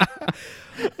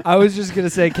 I was just gonna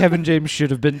say Kevin James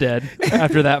should have been dead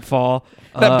after that fall.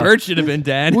 That bird should have been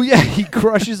dead. Well, yeah, he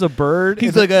crushes a bird.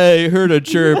 He's and like, I heard a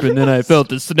chirp and then I felt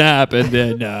a snap and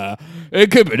then it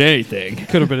could have been anything.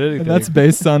 could have been anything. And that's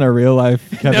based on a real life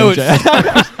Kevin No, it's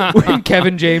James. when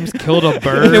Kevin James killed a And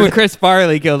then when bird. Chris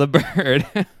Farley killed a bird.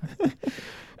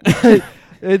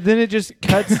 And then it just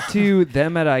cuts to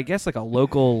them at, I guess, like a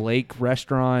local lake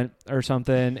restaurant or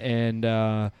something, and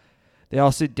they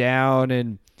all sit down,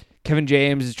 and Kevin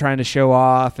James is trying to show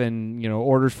off and,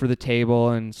 orders for the table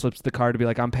and slips the card to be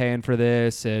like, I'm paying for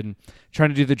this, and trying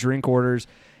to do the drink orders.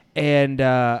 And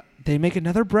they make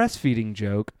another breastfeeding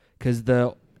joke because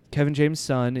the Kevin James'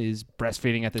 son is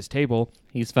breastfeeding at this table.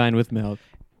 He's fine with milk.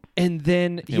 And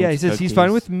then, He wants he says he's fine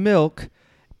cookies. with milk.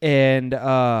 And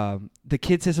the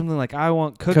kid says something like, I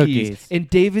want cookies. And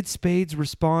David Spade's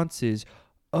response is,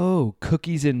 oh,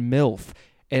 cookies and MILF.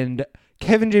 And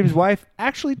Kevin James' wife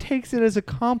actually takes it as a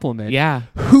compliment. Yeah.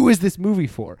 Who is this movie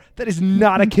for? That is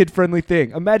not a kid-friendly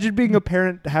thing. Imagine being a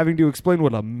parent having to explain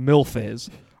what a MILF is.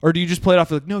 Or do you just play it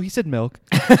off like, no, he said milk.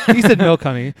 He said milk,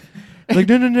 honey. Like,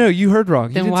 no, you heard wrong.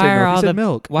 He Then didn't why say are milk. He all said the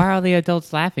milk. Why are all the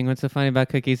adults laughing? What's so funny about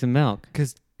cookies and milk?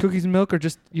 Because cookies and milk are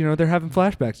just, they're having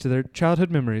flashbacks to their childhood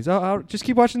memories. I'll just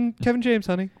keep watching Kevin James,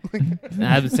 honey.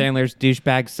 Adam Sandler's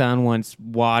douchebag son wants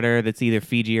water that's either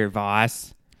Fiji or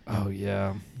Voss. Oh,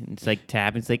 yeah. It's like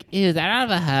tap. It's like, ew, is that out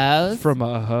of a hose? From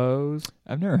a hose.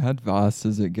 I've never had Voss.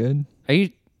 Is it good? Are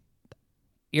you?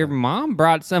 Your mom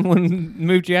brought someone,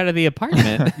 moved you out of the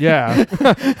apartment. Yeah.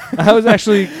 I was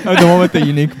actually, Oh, the one with the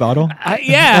unique bottle?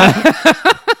 Yeah.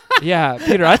 yeah,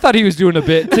 Peter, I thought he was doing a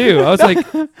bit too. I was like,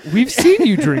 we've seen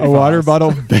you drink A water Voss.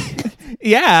 bottle.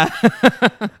 Yeah.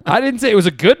 I didn't say it was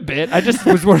a good bit. I just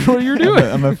was wondering what you're doing.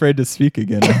 I'm afraid to speak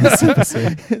again on this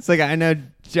episode. It's like, I know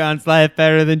John's life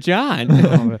better than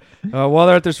John. While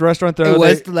they're at this restaurant, though, It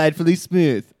was delightfully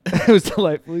smooth. it was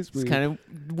delightfully sweet. It's kind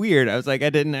of weird. I was like,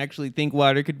 I didn't actually think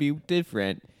water could be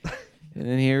different. And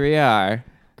then here we are.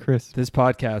 Chris. This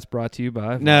podcast brought to you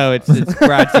by No, it's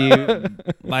brought to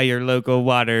you by your local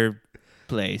water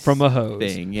place. From a hose.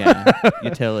 Thing, yeah.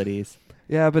 Utilities.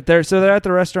 Yeah, but they're at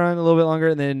the restaurant a little bit longer,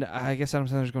 and then I guess Adam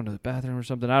Sandler's going to the bathroom or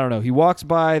something. I don't know. He walks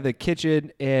by the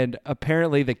kitchen, and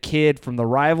apparently the kid from the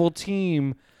rival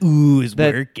team Ooh, is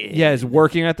that working. is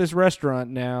working at this restaurant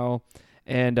now,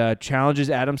 and challenges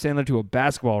Adam Sandler to a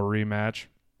basketball rematch.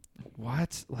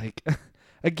 What? Like,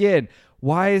 again,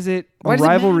 why is it Why a does it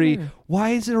rivalry? matter? Why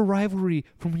is it a rivalry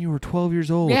from when you were 12 years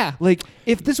old? Yeah. Like,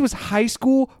 if this was high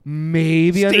school,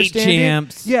 maybe State understand it.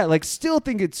 champs. Yeah, like, still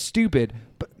think it's stupid,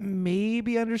 but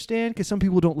maybe understand because some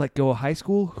people don't let go of high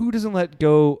school. Who doesn't let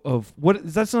go of what?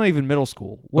 That's not even middle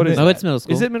school. What is? No, that? it's middle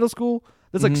school. Is it middle school?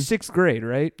 That's like Mhm. 6th grade,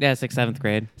 right? Yeah, 6th, 7th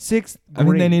grade. 6th I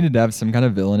mean, they grade. needed to have some kind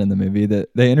of villain in the movie. That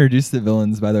they introduced the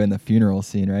villains, by the way, in the funeral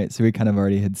scene, right? So we kind of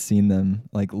already had seen them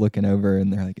like looking over,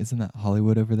 and they're like, "Isn't that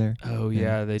Hollywood over there?" Oh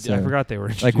yeah, they. I So, forgot they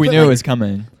were. Like we But, knew like- it was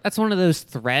coming. That's one of those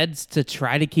threads to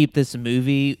try to keep this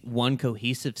movie one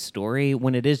cohesive story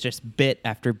when it is just bit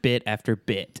after bit after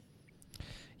bit.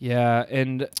 Yeah,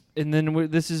 and then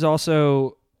this is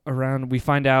also around. We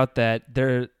find out that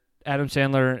Adam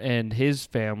Sandler and his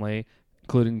family,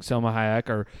 including Selma Hayek,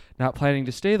 are not planning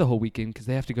to stay the whole weekend because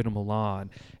they have to go to Milan,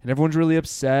 and everyone's really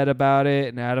upset about it.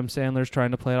 And Adam Sandler's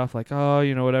trying to play it off like, oh,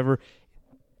 whatever.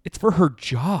 It's for her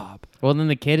job. Well, then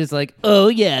the kid is like, oh,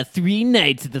 yeah, 3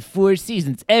 nights at the Four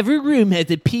Seasons. Every room has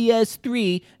a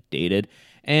PS3. Dated.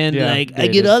 And, Yeah, I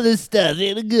dated. get all this stuff.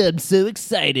 And I'm so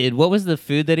excited. What was the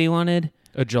food that he wanted?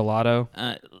 A gelato.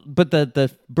 But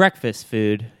the breakfast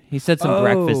food. He said some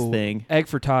breakfast thing. Egg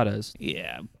frittatas.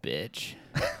 Yeah, bitch.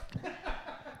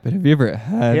 But have you ever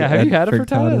had? Yeah, have you had a frittata?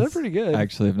 frittatas? They're pretty good. I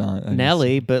actually have not. I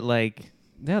Nelly, but like,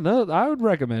 Yeah, no, I would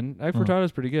recommend. Egg frittata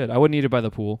is pretty good. I wouldn't eat it by the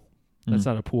pool. That's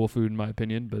not a pool food in my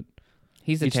opinion, but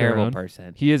he's a each their terrible own.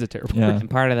 person. He is a terrible Yeah. person. And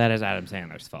part of that is Adam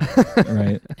Sandler's fault.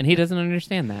 right. And he doesn't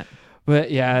understand that.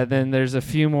 But yeah, then there's a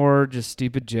few more just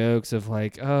stupid jokes of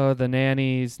like, oh, the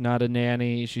nanny's not a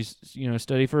nanny. She's,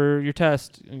 study for your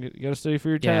test. You got to study for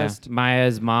your test.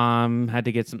 Maya's mom had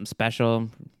to get something special.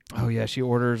 Oh yeah, she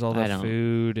orders all I the don't-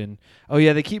 food and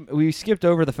we skipped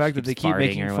over the fact that they keeps keep farting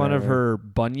making or fun of whatever. her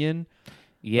bunion.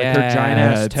 Yeah. her giant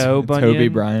ass It's toe bunion. Toby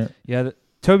Bryant. Yeah,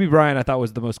 Toby Bryant I thought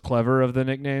was the most clever of the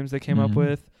nicknames they came up Mhm.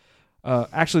 with.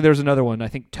 Actually, there's another one. I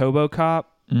think Tobo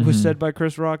Cop was Mhm. said by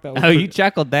Chris Rock. That was Oh, you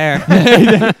chuckled there.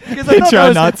 because They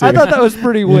try not to. I thought that was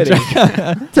pretty witty.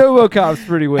 Tobo Cop's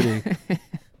pretty witty.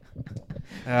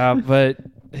 But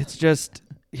it's just,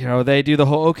 they do the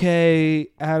whole, okay,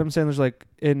 Adam Sandler's like,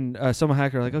 in Selma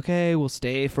Hacker, like, okay, we'll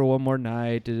stay for one more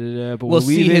night, but We'll we're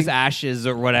see leaving. his ashes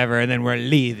or whatever, and then we're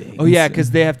leaving. Oh, yeah, because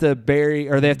they have to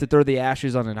they have to throw the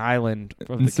ashes on an island.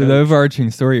 From And the so the coach. overarching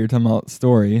story you're talking about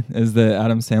is that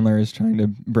Adam Sandler is trying to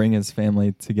bring his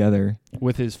family together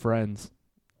with his friends.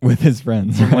 with his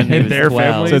friends. When he And was their 12.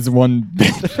 family? So it's one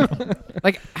big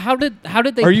Like, how did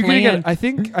they Are you plan? getting at?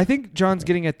 I think John's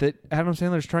getting at that. Adam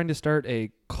Sandler's trying to start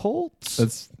a cult.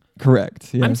 That's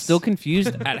correct. Yes. I'm still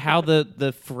confused at how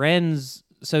the friends.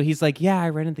 So he's like, yeah, I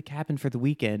rented the cabin for the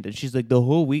weekend, and she's like, the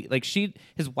whole week. Like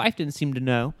his wife didn't seem to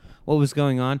know what was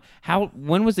going on.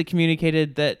 When was it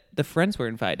communicated that the friends were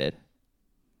invited?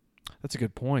 That's a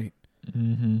good point.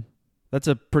 Mm-hmm. That's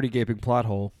a pretty gaping plot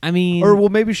hole. I mean, Or well,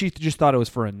 maybe she just thought it was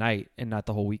for a night and not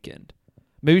the whole weekend.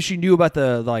 Maybe she knew about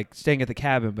the staying at the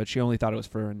cabin, but she only thought it was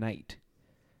for a night.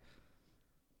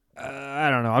 I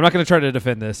don't know. I'm not going to try to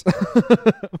defend this.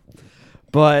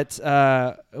 But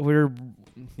we're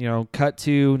cut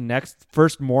to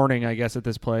first morning, I guess, at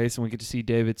this place, and we get to see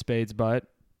David Spade's butt,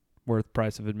 worth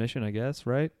price of admission, I guess.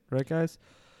 Right, guys.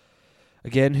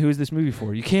 Again, who is this movie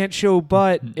for? You can't show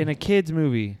butt in a kids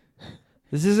movie.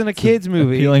 This isn't a kids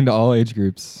movie. Appealing to all age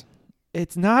groups.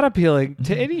 It's not appealing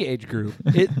to any age group.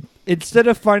 Instead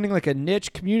of finding like a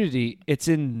niche community, it's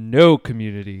in no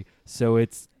community. So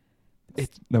it's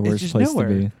The worst just place nowhere.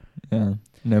 to be. Yeah.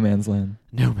 No man's land.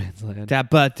 no man's land.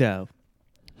 Dabuto.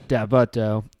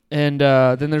 Dabuto. And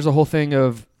then there's a whole thing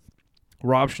of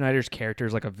Rob Schneider's character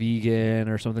is like a vegan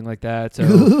or something like that. So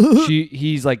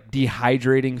he's like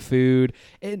dehydrating food.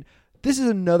 And this is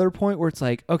another point where it's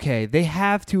like, okay, they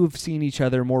have to have seen each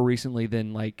other more recently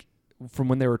than like from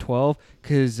when they were 12,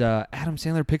 because Adam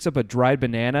Sandler picks up a dried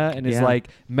banana and is Yeah. like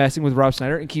messing with Rob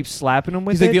Schneider and keeps slapping him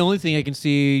with He's it like, the only thing I can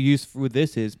see use for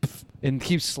this is. and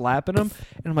keeps slapping him.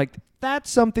 And I'm like, that's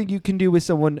something you can do with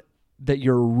someone that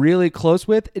you're really close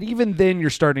with, and even then you're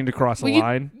starting to cross a Well,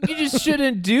 line. You just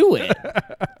shouldn't do it.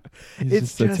 He's It's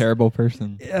just a just- terrible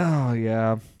person. Oh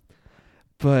yeah.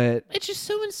 But It's just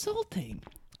so insulting.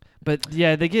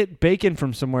 yeah, they get bacon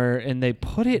from somewhere and they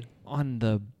put it on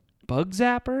the bug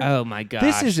zapper. Oh my gosh.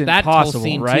 This isn't that possible, whole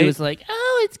scene right? too is like,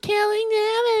 oh, it's killing them.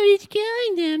 Oh, it's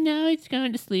killing them. No, it's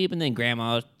going to sleep. And then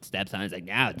grandma steps on it. It's like,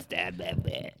 now it's dead. Blah,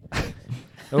 blah.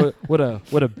 Oh,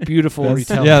 what a beautiful That's-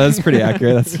 retelling. yeah, that's pretty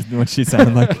accurate. That's what she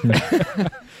sounded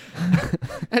like.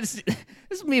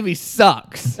 This movie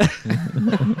sucks.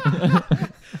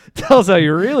 Tells how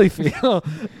you really feel.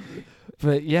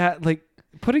 But yeah, like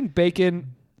putting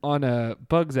bacon on a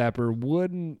bug zapper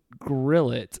wouldn't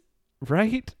grill it,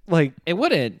 right? Like It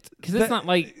wouldn't, because it's That- not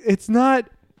like it's not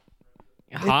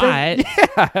hot.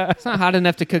 Yeah. It's not hot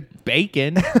enough to cook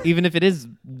bacon, even if it is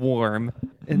warm.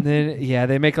 And then yeah,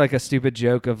 they make like a stupid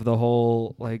joke of the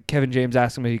whole like Kevin James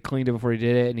asks him if he cleaned it before he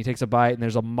did it, and he takes a bite and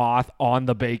there's a moth on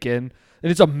the bacon. And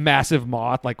it's a massive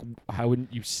moth. Like, how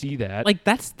wouldn't you see that? Like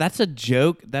that's a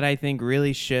joke that I think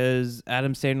really shows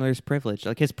Adam Sandler's privilege.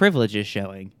 Like his privilege is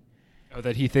showing. oh,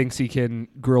 that he thinks he can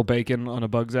grill bacon on a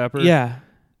bug zapper? Yeah.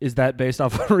 Is that based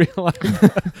off a real life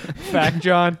fact,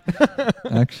 John?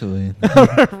 Actually,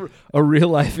 A real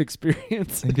life I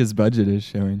experience? think his budget is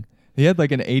showing. He had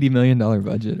like an $80 million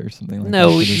budget or something like No,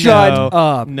 that. for this Shut No.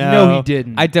 up. No, he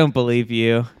didn't. I don't believe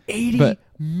you. $80 But-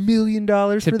 million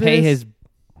To for pay this? his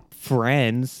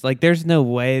friends, like there's no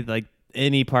way like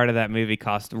any part of that movie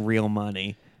cost real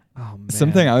money. Oh, man.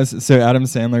 Something so Adam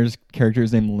Sandler's character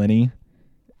is named Lenny.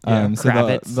 Yeah, So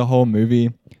Kravitz. the whole movie,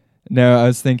 No, I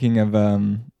was thinking of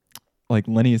like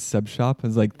Lenny's sub shop. I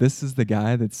was like, this is the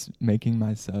guy that's making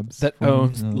my subs. That for me.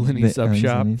 owns Lenny's that sub owns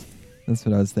shop. Lenny's. That's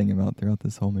what I was thinking about throughout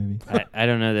this whole movie. I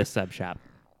don't know this sub shop.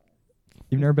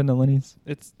 You've never been to Lenny's?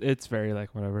 It's very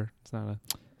like whatever. It's not a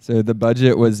So the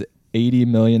budget was $80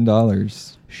 million.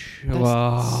 That's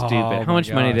Whoa, stupid. How my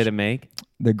much money gosh. did it make?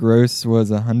 The gross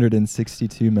was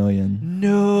 $162 million.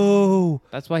 No.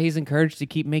 That's why he's encouraged to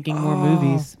keep making more Oh,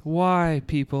 movies. Why,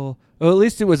 people? Well, at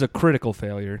least it was a critical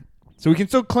failure, so we can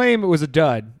still claim it was a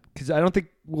dud. Because I don't think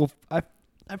we'll. I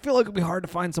feel like it'd be hard to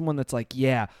find someone that's like,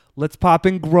 yeah, let's pop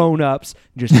in Grown Ups,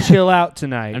 and just chill out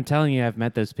tonight. I'm telling you, I've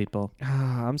met those people.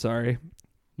 I'm sorry.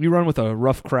 You run with a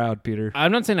rough crowd, Peter.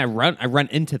 I'm not saying I run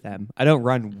into them. I don't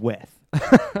run with.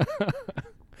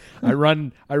 I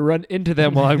run into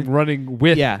them while I'm running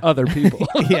with Yeah. other people.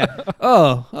 Yeah.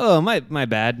 Oh, my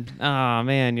bad. Oh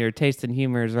man, your taste in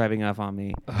humor is rubbing off on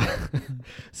me.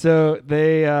 So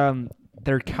they're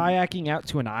kayaking out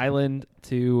to an island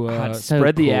to it's so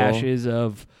spread the cool. ashes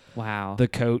of Wow. the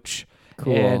coach.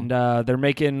 Cool. And they're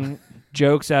making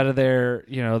jokes out of their,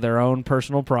 their own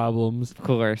personal problems. Of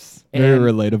course. Very And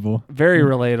relatable. very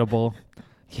relatable.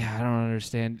 Yeah, I don't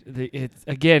understand. It's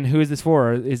again, who is this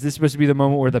for? Is this supposed to be the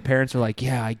moment where the parents are like,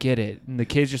 "Yeah, I get it," and the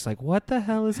kid's just like, "What the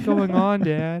hell is going on,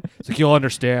 Dad?" It's like, "You'll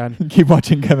understand." Keep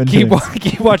watching Kevin Keep James.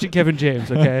 keep watching Kevin James,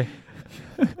 okay?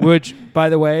 Which, by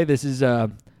the way, this is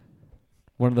one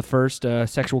of the first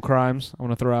sexual crimes I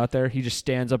want to throw out there. He just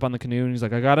stands up on the canoe and he's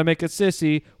like, "I gotta make a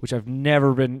sissy," which I've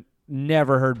never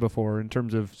heard before in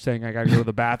terms of saying I gotta go to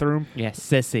the bathroom. Yeah,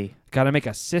 sissy. Gotta make a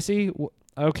sissy?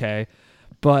 Okay.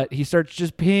 But he starts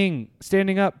just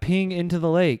standing up, peeing into the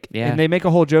lake. Yeah. And they make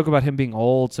a whole joke about him being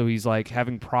old, so he's like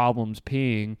having problems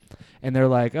peeing. And they're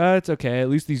like, it's okay. At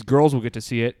least these girls will get to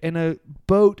see it. And a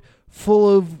boat full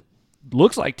of,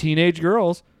 looks like teenage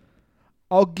girls.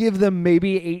 I'll give them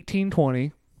maybe 18,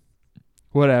 20.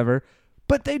 Whatever.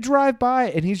 But they drive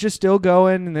by, and he's just still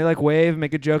going, and they like wave and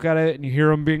make a joke out of it. And you hear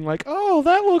him being like, oh,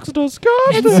 that looks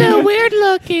disgusting. It's so weird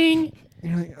looking.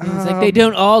 You're like, It's like they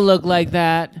don't all look like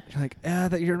that. You're like,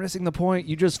 that you're missing the point.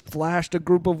 You just flashed a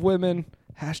group of women.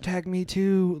 Hashtag me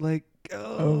too. Like,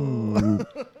 Oh.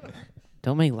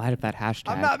 Don't make light of that hashtag.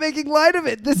 I'm not making light of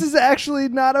it. This is actually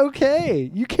not okay.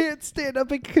 You can't stand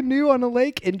up in a canoe on a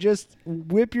lake and just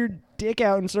whip your dick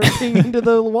out and start peeing into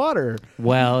the water.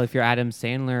 Well, if you're Adam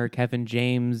Sandler or Kevin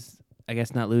James, I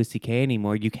guess not Louis C.K.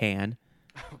 anymore, you can.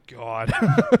 Oh, God.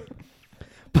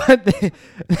 But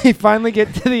they finally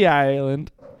get to the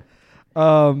island.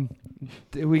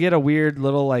 We get a weird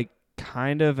little, like,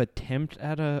 kind of attempt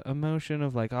at a emotion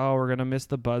of like, oh, we're gonna miss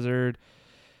the buzzard,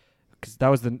 because that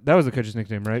was the coach's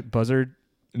nickname, right? Buzzard.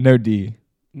 No D.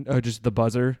 Oh, just the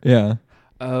buzzer. Yeah.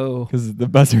 Oh, Because the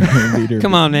buzzer leader.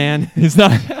 Come on, man. He's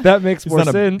not. that makes He's more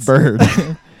not sense. a bird.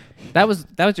 That was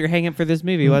your hang up for this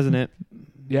movie, wasn't it?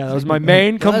 Yeah, that was my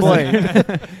main complaint.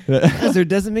 Buzzard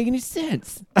doesn't make any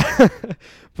sense.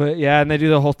 But yeah, and they do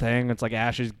the whole thing. It's like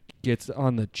Ashes gets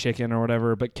on the chicken or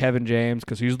whatever, but Kevin James,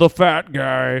 because he's the fat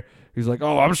guy, he's like,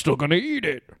 "Oh, I'm still gonna eat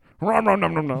it." Nom, nom,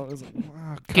 nom, nom, nom. It's like,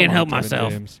 come Can't on, help Kevin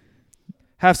myself. James.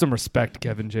 Have some respect,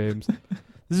 Kevin James.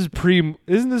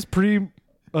 Isn't this pre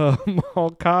Mall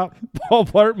Cop? Paul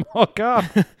Blart Mall Cop?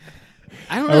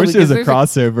 I don't know. I wish it was a because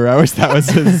crossover. I wish that was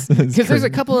his. Because there's a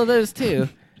couple of those too.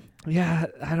 Yeah,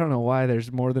 I don't know why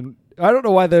there's more than. I don't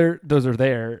know why those are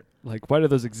there. Like, why do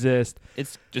those exist?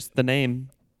 It's just the name.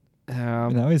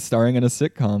 Now he's starring in a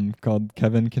sitcom called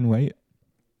Kevin Can Wait.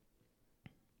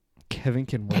 Kevin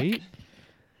Can Wait?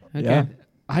 Okay. Yeah.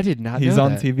 I did not He's know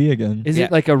on that. TV again. Is Yeah.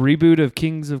 it like a reboot of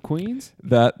Kings of Queens?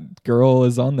 That girl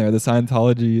is on there. The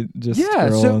Scientology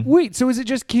girl. So wait, so is it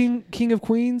just King of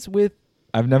Queens with?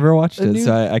 I've never watched A it, new-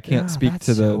 so I can't speak that's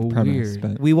to the so premise. weird.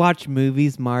 But We watch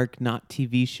movies, Mark, not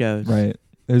TV shows. right,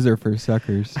 those are for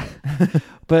suckers.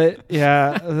 But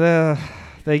yeah,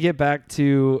 they get back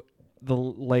to the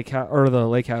lake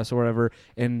house or whatever,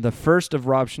 and the first of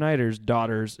Rob Schneider's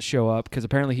daughters show up because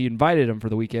apparently he invited them for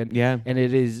the weekend. Yeah. And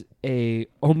it is a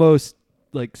almost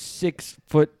like 6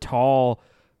 foot tall,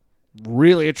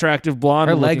 really attractive blonde.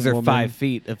 Her legs are woman. 5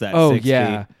 feet of that. Oh 6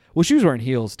 yeah. feet. Well, she was wearing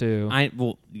heels too.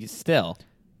 Still.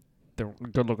 They're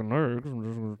good looking legs. I'm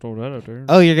just gonna throw that out there.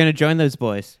 Oh, you're gonna join those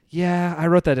boys. Yeah, I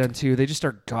wrote that down too. They just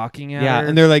start gawking at Yeah, her.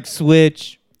 and they're like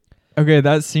switch. Okay,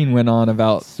 that scene went on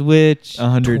about Switch.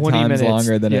 100 20 times minutes.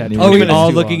 longer than Yeah, it needed. 20 Are we minutes all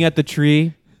too looking long. at the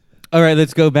tree? All right,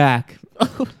 let's go back.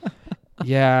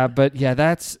 Yeah, but yeah,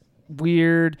 that's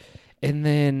weird. And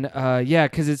then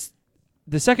because it's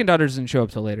the second daughter doesn't show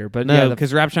up till later. But No, yeah,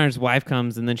 because Rob Schneider's wife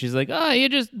comes and then she's like, "Oh, you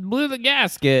just blew the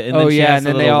gasket." And Oh, then she yeah, has and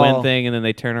a then they little all- wind thing, and then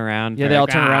they turn around. yeah, They're they all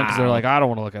like, turn around because they're "Ow." like, I don't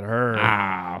want to look at her.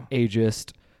 Ow.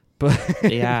 Ageist.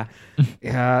 But Yeah.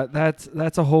 yeah,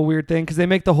 that's a whole weird thing because they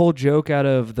make the whole joke out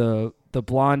of the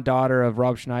blonde daughter of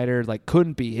Rob Schneider, like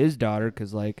couldn't be his daughter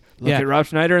because like look Yeah. at Rob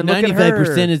Schneider and look at her.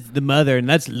 95% is the mother, and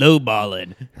that's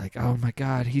lowballing. Like, oh my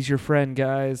God, he's your friend,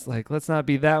 guys. Like, let's not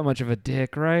be that much of a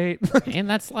dick, right? And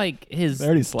that's like his They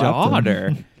already slapped him.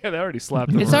 daughter. Yeah, they already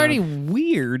slapped him. It's around. already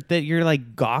weird that you're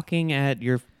like gawking at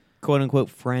your quote unquote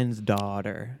friend's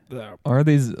daughter.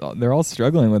 They're all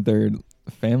struggling with their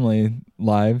family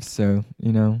lives, so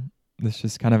this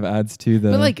just kind of adds to the.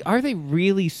 But like, are they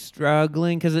really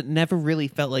struggling? Because it never really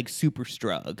felt like super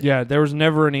strugg. Yeah, there was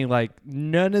never any like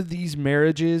none of these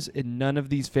marriages and none of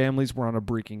these families were on a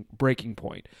breaking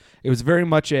point. It was very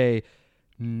much a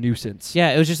nuisance.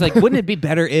 Yeah, it was just like, wouldn't it be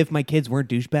better if my kids weren't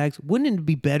douchebags? Wouldn't it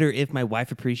be better if my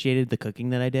wife appreciated the cooking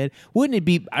that I did? Wouldn't it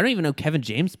be? I don't even know Kevin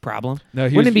James' problem. No,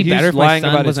 Wouldn't it be he was better if my lying son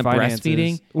about his wasn't finances.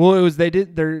 breastfeeding? Well, it was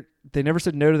they never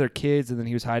said no to their kids, and then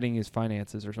he was hiding his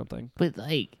finances or something. But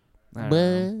like, I don't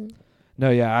know. No,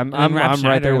 yeah, I'm Rob right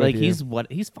Schneider, there with like you.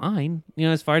 he's fine.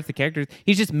 As far as the characters,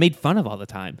 he's just made fun of all the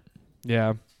time.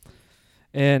 Yeah.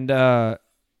 And yeah,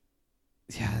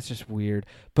 it's just weird.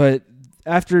 But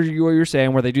after what you're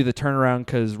saying, where they do the turnaround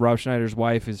because Rob Schneider's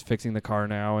wife is fixing the car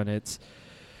now, and it's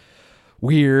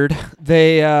weird.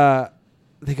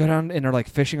 They go down and are like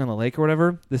fishing on the lake or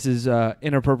whatever. This is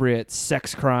inappropriate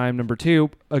sex crime number 2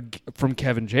 from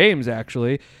Kevin James.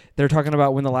 Actually, they're talking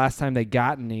about when the last time they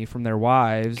got any from their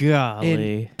wives.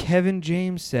 Golly. And Kevin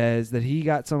James says that he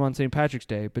got some on St. Patrick's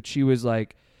Day, but she was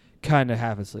like kind of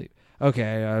half asleep.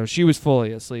 Okay, she was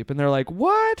fully asleep. And they're like,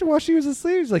 what? While she was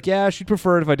asleep? He's like, yeah, she'd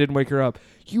prefer it if I didn't wake her up.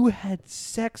 You had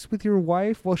sex with your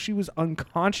wife while she was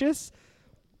unconscious?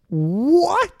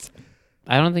 What?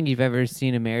 I don't think you've ever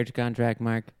seen a marriage contract,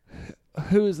 Mark.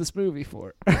 Who is this movie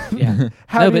for? Yeah.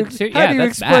 How No, do you, but ser- how yeah, do you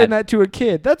that's explain bad. that to a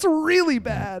kid? That's really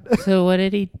bad. So what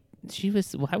did he?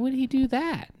 Why would he do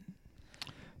that?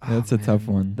 That's a tough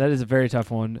one. That is a very tough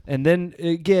one. And then,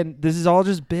 again, this is all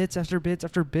just bits after bits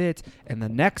after bits. And the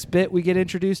next bit we get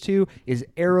introduced to is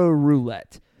arrow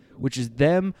roulette, which is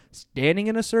them standing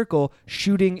in a circle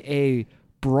shooting a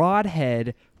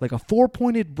broadhead, like a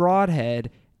 4-pointed broadhead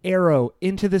arrow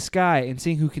into the sky and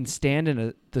seeing who can stand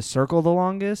in the circle the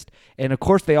longest. And, of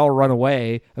course, they all run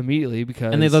away immediately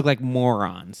because... And they look like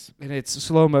morons. And it's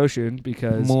slow motion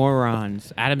because...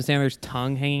 Morons. Adam Sandler's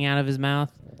tongue hanging out of his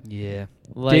mouth. Yeah.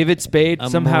 Like David Spade a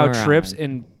somehow moron. trips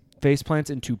and face plants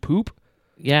into poop.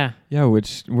 Yeah. Yeah,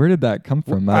 where did that come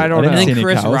from? I don't didn't know. And see then any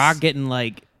Chris cows. Rock getting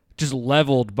like Just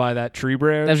leveled by that tree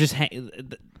branch. that was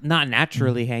just not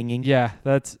naturally hanging. Yeah,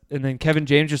 and then Kevin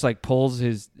James just like pulls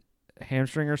his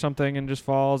hamstring or something and just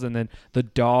falls, and then the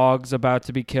dog's about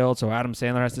to be killed, so Adam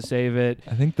Sandler has to save it.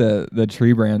 I think the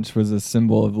tree branch was a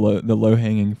symbol of the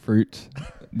low-hanging fruit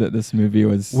that this movie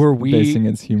was basing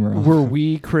its humor off. Were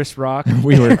we Chris Rock?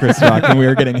 We were Chris Rock, and we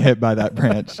were getting hit by that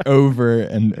branch over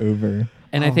and over.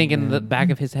 And I Oh, think in the man. back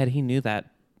of his head he knew that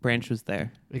branch was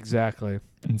there. Exactly.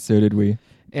 And so did we.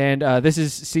 And this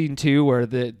is scene 2 where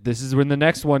this is when the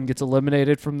next one gets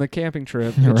eliminated from the camping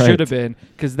trip. It Right. should have been,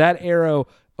 because that arrow,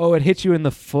 it hits you in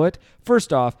the foot.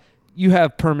 First off, you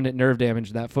have permanent nerve damage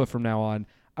in that foot from now on.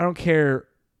 I don't care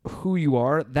who you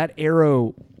are. That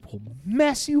arrow will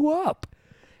mess you up.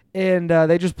 And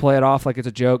they just play it off like it's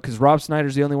a joke because Rob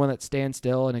Schneider's the only one that stands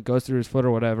still and it goes through his foot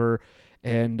or whatever.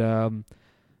 And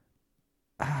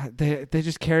they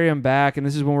just carry him back. And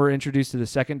this is when we're introduced to the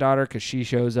second daughter because she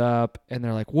shows up. And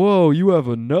they're like, whoa, you have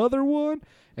another one?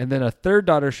 And then a third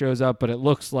daughter shows up, but it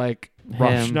looks like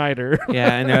Rob Him. Schneider.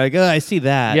 Yeah, and they're like, "Oh, I see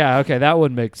that." Yeah, okay, that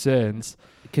would make sense.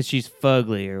 Because she's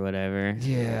fugly or whatever.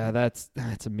 Yeah, that's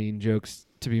a mean jokes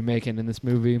to be making in this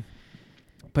movie.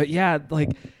 But yeah,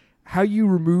 like how you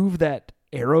remove that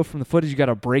arrow from the foot is you got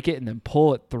to break it and then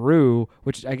pull it through,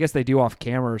 which I guess they do off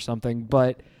camera or something.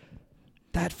 But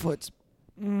that foot's.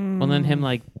 Well, then him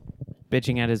like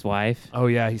bitching at his wife, Oh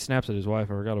yeah, he snaps at his wife. I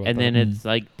forgot about and that. then it's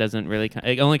like doesn't really.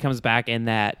 It only comes back in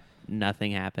that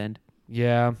nothing happened.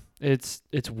 Yeah, it's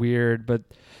weird, but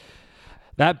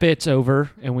that bit's over,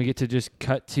 and we get to just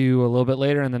cut to a little bit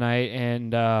later in the night,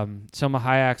 and Selma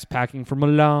Hayek's packing for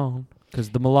Milan because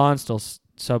the Milan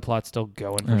subplot's still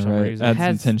going for All some right. reason. Adds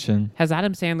Has- some tension. Has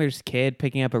Adam Sandler's kid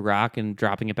picking up a rock and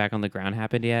dropping it back on the ground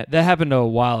happened yet? That happened a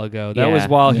while ago. That was Yeah.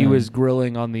 while he Yeah. was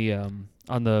grilling on the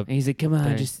And he's like, "Come on,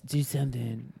 Thing. just do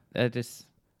something." Just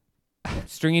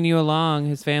stringing you along.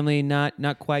 His family not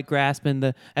quite grasping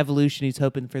the evolution he's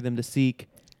hoping for them to seek.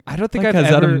 I don't think Like, I've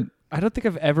has ever. Adam- I don't think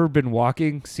I've ever been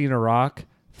walking, seen a rock,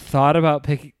 thought about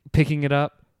picking it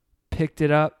up, picked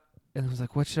it up, and was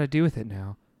like, "What should I do with it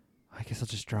now?" I guess I'll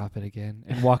just drop it again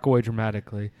and walk away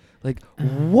dramatically. Like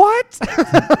what?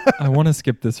 I want to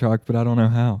skip this rock, but I don't know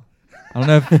how. I don't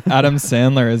know if Adam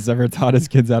Sandler has ever taught his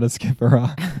kids how to skip a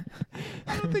rock.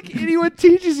 I don't think anyone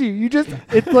teaches you.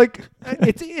 It's like,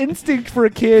 it's instinct for a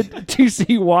kid to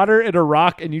see water in a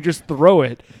rock and you just throw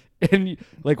it. And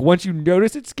like once you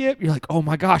notice it skip, you're like, oh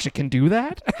my gosh, it can do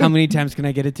that? How many times can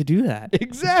I get it to do that?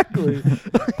 Exactly.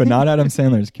 But not Adam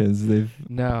Sandler's kids. They've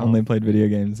No. only played video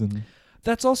games. And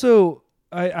That's also,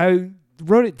 I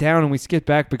wrote it down and we skipped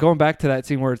back, but going back to that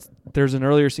scene where there's an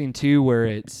earlier scene too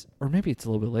where or maybe it's a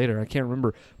little bit later, I can't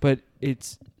remember, but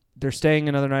they're staying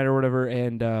another night or whatever,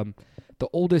 and the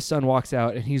oldest son walks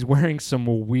out and he's wearing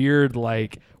some weird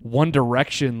like One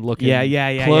Direction looking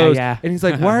clothes. Yeah. And he's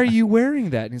like, why are you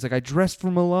wearing that? And he's like, I dressed for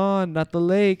Milan, not the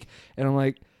lake. And I'm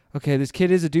like, okay, this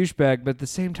kid is a douchebag, but at the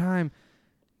same time,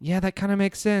 yeah, that kind of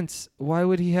makes sense. Why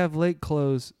would he have lake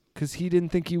clothes? Because he didn't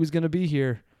think he was going to be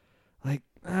here. Like,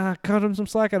 cut him some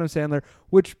slack, Adam Sandler.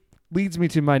 Which leads me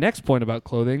to my next point about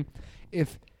clothing.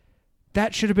 If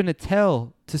that should have been a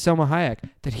tell to Selma Hayek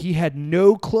that he had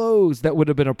no clothes that would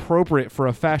have been appropriate for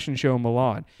a fashion show in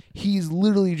Milan. He's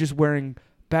literally just wearing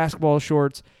basketball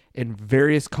shorts and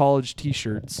various college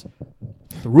T-shirts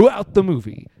throughout the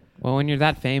movie. Well, when you're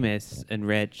that famous and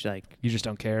rich, like, You just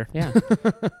don't care. yeah.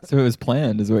 so it was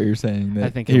planned, is what you're saying. That I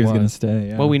think he it was going to was. stay.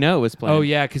 Yeah. Well, we know it was planned. Oh,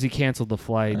 yeah, because he canceled the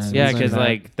flights. Yeah, Wasn't because that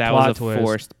like that plot was a twist.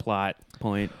 forced plot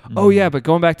point. Oh, yeah, but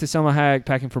going back to Selma Hayek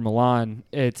packing for Milan,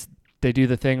 they do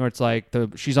the thing where it's like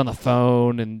she's on the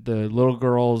phone and the little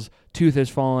girl's tooth is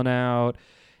falling out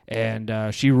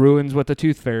and she ruins what the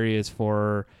tooth fairy is for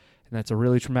her. And that's a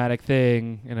really traumatic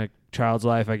thing in a child's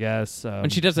life, I guess.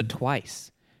 And she does it twice.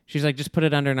 She's like, just put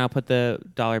it under and I'll put the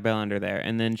dollar bill under there.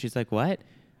 And then she's like, what?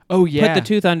 Oh, yeah. Put the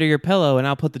tooth under your pillow and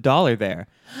I'll put the dollar there.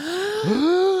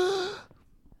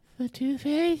 The tooth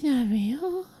fairy's not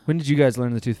real. When did you guys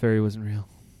learn the tooth fairy wasn't real?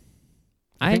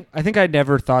 I I think I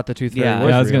never thought the tooth fairy Yeah. was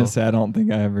Yeah, I was real. going to say, I don't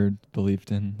think I ever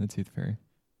believed in the tooth fairy.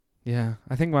 Yeah,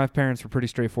 I think my parents were pretty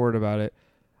straightforward about it.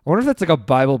 I wonder if that's like a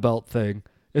Bible Belt thing.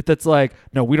 If that's like,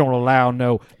 no, we don't allow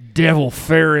no devil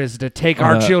fairies to take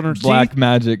our children's black teeth.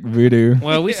 magic voodoo.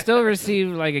 Well, we still receive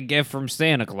like a gift from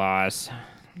Santa Claus.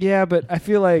 Yeah, but I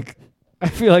feel like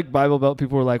Bible Belt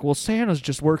people were like, well, Santa's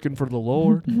just working for the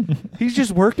Lord. He's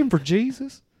just working for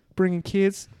Jesus, bringing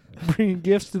gifts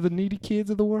to the needy kids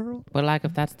of the world. But like,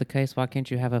 if that's the case, why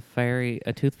can't you have a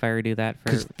tooth fairy do that for?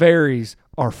 Because fairies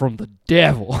are from the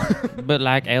devil. But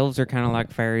like, elves are kind of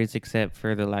like fairies, except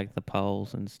for the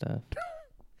poles and stuff.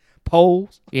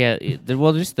 Poles. Yeah,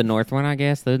 well, just the north one, I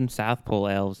guess. The South Pole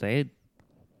elves, they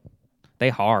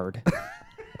hard.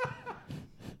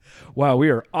 Wow, we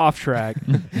are off track.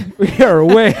 We are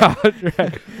way off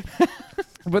track.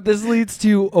 But this leads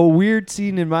to a weird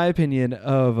scene, in my opinion,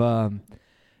 of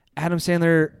Adam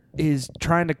Sandler is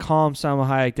trying to calm Salma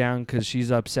Hayek down because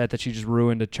she's upset that she just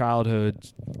ruined a childhood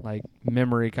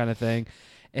memory kind of thing.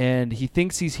 And he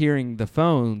thinks he's hearing the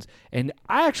phones. And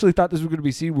I actually thought this was going to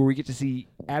be a scene where we get to see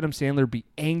Adam Sandler be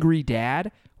angry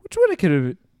dad, which really could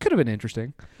have been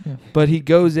interesting. Yeah. But he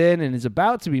goes in and is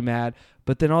about to be mad,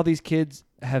 but then all these kids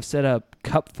have set up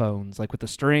cup phones, like with the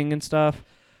string and stuff.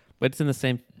 But it's in the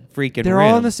same freaking They're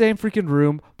room. all in the same freaking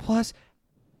room. Plus,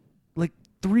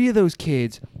 3 of those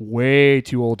kids, way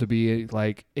too old to be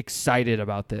excited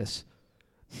about this.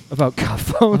 About cup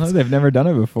Well, phones. they've never done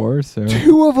it before, so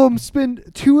 2 of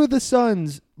the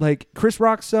sons, like Chris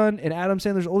Rock's son and Adam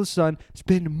Sandler's oldest son,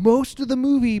 spend most of the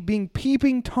movie being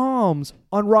peeping Toms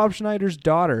on Rob Schneider's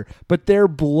daughter, but they're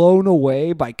blown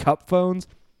away by cup phones.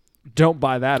 Don't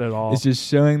buy that at all. it's just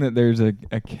showing that there's a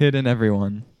kid in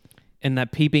everyone. And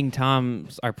that peeping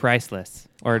Toms are priceless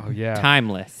or Oh, yeah.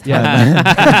 timeless.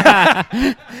 Yeah.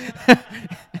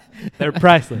 They're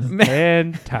priceless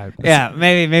and timeless. Yeah,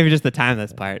 maybe just the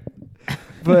timeless part.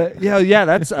 But yeah,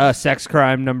 that's sex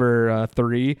crime number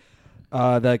 3.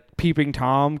 The peeping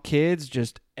Tom kids,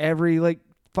 just every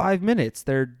 5 minutes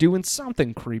they're doing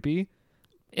something creepy.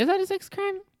 Is that a sex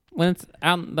crime when it's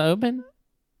out in the open?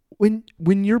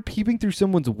 When you're peeping through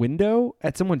someone's window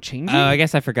at someone changing. Oh, I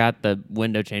guess I forgot the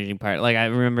window changing part. I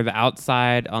remember the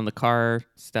outside on the car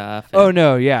stuff. Oh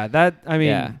no, yeah,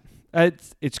 Yeah.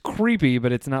 it's creepy,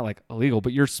 but it's not illegal.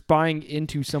 But you're spying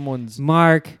into someone's.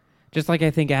 Mark, just like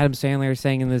I think Adam Sandler is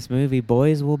saying in this movie,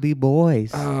 boys will be boys.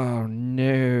 Oh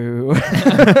no.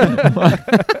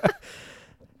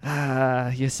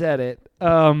 You said it.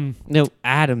 No,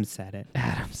 Adam said it.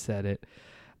 Adam said it.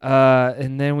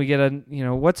 And then we get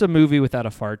what's a movie without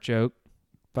a fart joke?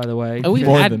 By the way, Oh, we've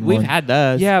More had than one.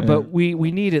 those. yeah, Yeah. but we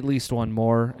need at least one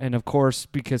more. And of course,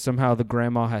 because somehow the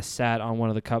grandma has sat on one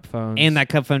of the cup phones, And that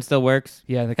cup phone still works.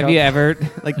 yeah, the Have cup, you ever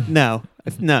no.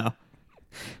 No.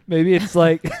 maybe it's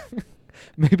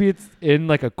maybe it's in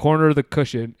a corner of the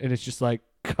cushion, and it's just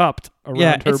cupped around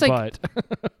Yeah, her it's like- butt.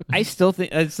 I still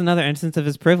think it's another instance of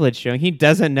his privilege showing. He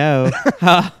doesn't know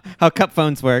how cup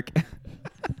phones work.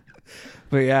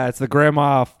 But yeah, it's the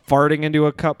grandma farting into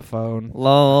a cup phone.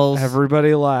 Lols.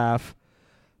 Everybody laugh.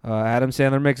 Adam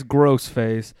Sandler makes gross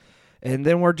face, and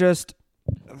then we're just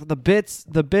the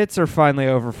bits are finally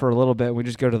over for a little bit. We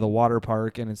just go to the water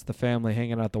park, and it's the family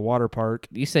hanging out at the water park.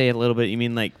 You say a little bit. You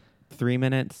mean like 3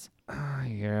 minutes?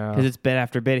 Yeah, Because it's bit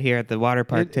after bit here at the water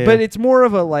park too. but it's more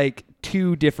of a like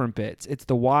two different bits. It's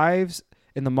the wives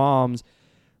and the moms,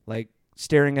 like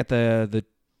staring at the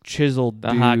chiseled the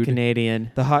dude, hot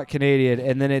Canadian. the hot Canadian,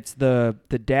 and then it's the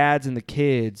dads and the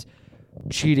kids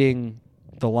cheating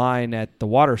the line at the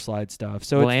water slide stuff.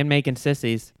 So Well, it's, and making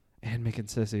sissies. and making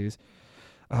sissies.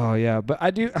 Oh yeah, but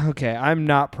I do. Okay, I'm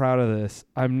not proud of this.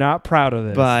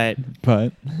 But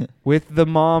But with the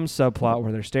mom subplot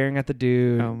where they're staring at the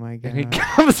dude, oh my and he god.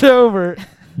 comes over.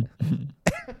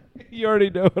 You already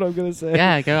know what I'm gonna say.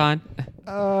 Yeah, go on.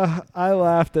 I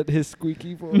laughed at his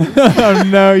squeaky voice. oh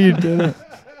no, you didn't.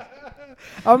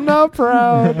 I'm not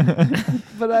proud,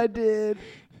 but I did.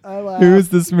 I laughed. Who is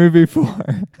this movie for?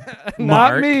 Not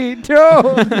Mark? me.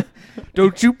 No.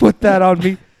 Don't you put that on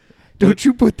me. Don't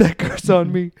you put that curse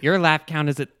on me. Your laugh count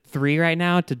is at 3 right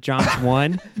now to John's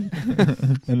 1.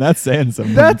 And that's saying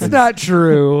something. That's 'cause not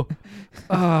true.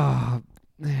 Oh,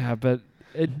 yeah, but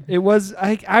it was.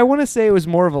 I want to say it was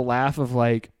more of a laugh of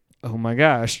like, oh my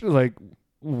gosh, like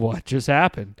what just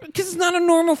happened? Because it's not a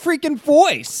normal freaking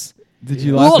voice. Did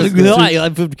you laugh at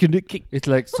the- It's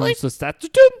like some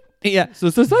Yeah.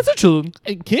 children.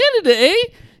 Canada, eh?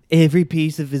 Every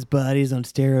piece of his body is on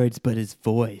steroids but his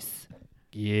voice.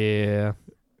 Yeah.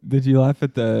 Did you laugh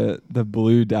at the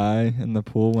blue dye in the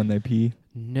pool when they pee?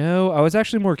 No, I was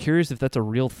actually more curious if that's a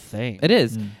real thing. It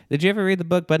is. Mm. Did you ever read the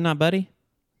book Bud Not Buddy?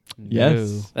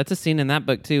 Yes. That's a scene in that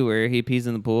book too where he pees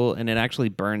in the pool and it actually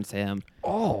burns him.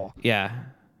 Oh. Yeah.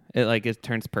 It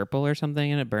turns purple or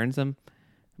something and it burns him.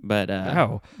 But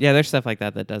Wow. yeah, there's stuff like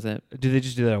that does it. Do they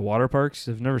just do that at water parks?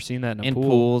 I've never seen that in a In pool.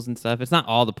 pools and stuff. It's not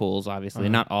all the pools, obviously.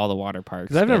 Uh-huh. Not all the water parks.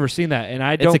 Because I've but never seen that, and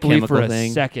I It's don't a believe for a chemical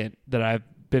thing. second that I've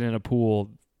been in a pool,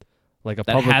 like a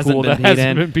that public hasn't pool been that peed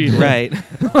hasn't in. been peed in. Right.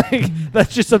 Like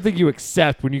that's just something you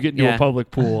accept when you get into Yeah. a public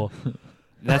pool.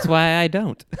 That's why I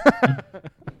don't.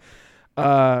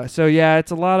 So yeah,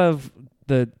 it's a lot of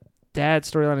the dad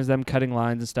storyline is them cutting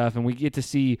lines and stuff, and we get to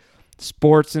see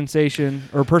sports sensation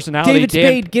or personality. David Dan-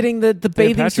 Spade getting the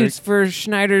bathing Patrick. suits for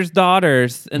Schneider's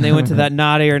daughters, and they went to that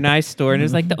naughty or nice store, and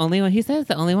it's like the only one. He says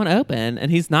the only one open,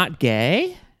 and he's not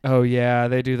gay. Oh yeah,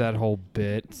 they do that whole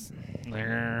bit.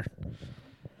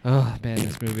 Oh man,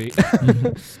 this movie.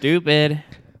 Stupid.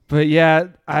 But yeah,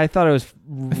 I thought it was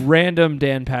random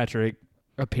Dan Patrick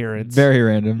appearance. Very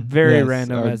random. Very Yes,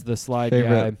 random our as the slide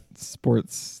favorite guy.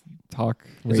 sports talk.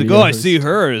 It's like, radio oh, I host. see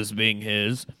her as being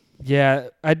his. Yeah,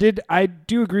 I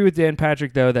do agree with Dan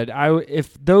Patrick though that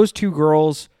if those two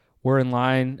girls were in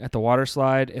line at the water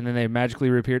slide and then they magically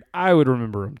reappeared, I would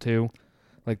remember them too.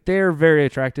 Like they're very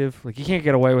attractive. Like you can't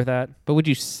get away with that. But would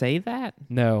you say that?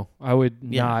 No, I would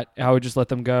Yeah. not. I would just let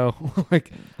them go.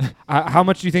 Like, how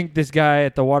much do you think this guy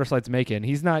at the water slide's making?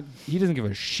 He doesn't give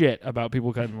a shit about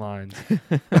people cutting lines.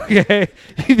 Okay,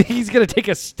 you think he's gonna take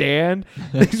a stand?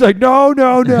 He's like, no.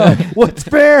 What's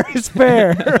fair is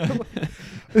fair.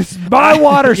 This is my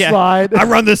water Yeah. slide. I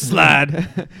run this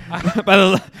slide by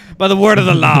the word of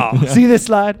the law. See this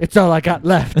slide? It's all I got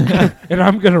left, and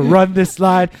I'm gonna run this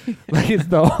slide like it's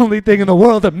the only thing in the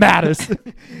world that matters.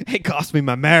 It cost me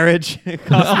my marriage. It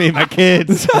cost me my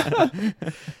kids.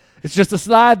 It's just a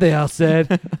slide, they all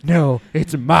said. No,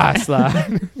 it's my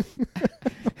slide.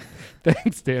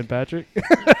 Thanks, Dan Patrick.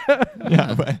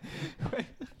 Yeah, but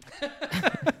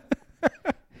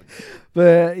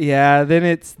But yeah, then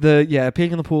it's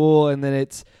peeing in the pool, and then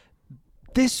it's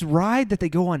this ride that they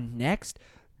go on next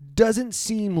doesn't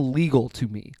seem legal to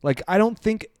me. Like I don't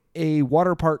think a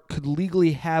water park could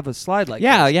legally have a slide like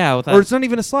Yeah, this. yeah. Or it's not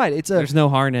even a slide. It's a there's no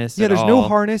harness. yeah. at There's no all.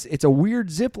 harness. It's a weird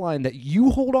zip line that you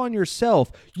hold on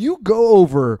yourself. You go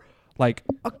over like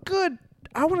a good,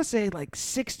 I want to say like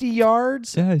 60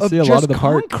 yards Yeah, I of see a just lot of the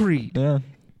park. concrete. yeah.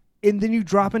 And then you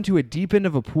drop into a deep end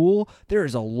of a pool. There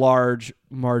is a large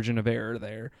margin of error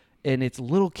there, and it's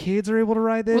little kids are able to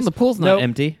ride this. Well, the pool's not Nope.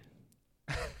 empty.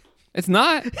 It's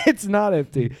not. It's not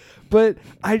empty. But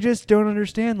I just don't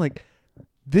understand. Like,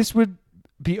 this would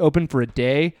be open for a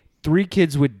day. 3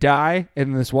 kids would die,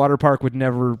 and this water park would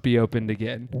never be opened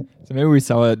again. So maybe we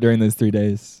saw it during those 3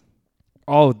 days.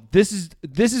 Oh, this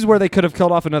is where they could have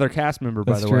killed off another cast member.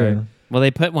 By That's the true. way, Well, they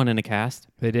put one in a cast.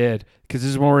 they did, because this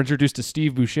is when we're introduced to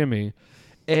Steve Buscemi,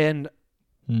 and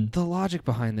the logic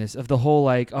behind this of the whole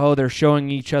like, oh, they're showing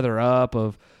each other up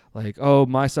of like, oh,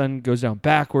 my son goes down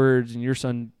backwards and your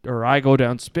son or I go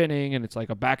down spinning, and it's like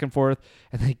a back and forth,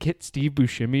 and they get Steve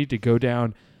Buscemi to go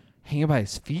down hanging by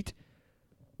his feet.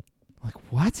 Like,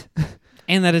 what?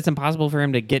 And that it's impossible for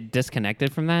him to get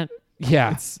disconnected from that.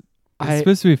 Yeah. It's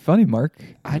supposed to be funny, Mark.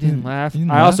 I didn't laugh. You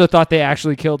didn't I laugh? also thought they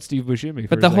actually killed Steve Buscemi.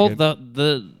 But for the a whole second.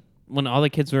 the when all the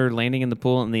kids were landing in the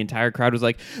pool and the entire crowd was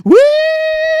like, "Woo!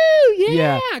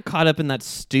 Yeah!" Caught up in that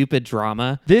stupid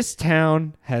drama. This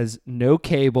town has no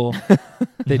cable.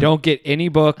 They don't get any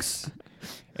books.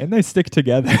 And they stick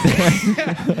together.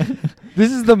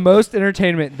 This is the most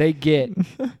entertainment they get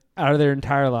out of their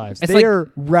entire lives. It's They like-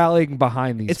 are rallying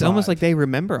behind these. It's almost five. like they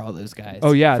remember all those guys.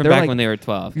 Oh, yeah, from they're back like- when they were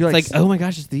 12. you're It's like like, oh my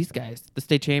gosh, it's these guys. The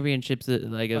state championships of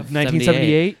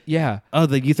 1978. Yeah, Oh,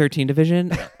 the U13 division.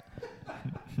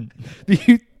 the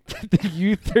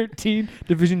U13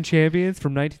 division champions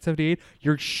from 1978.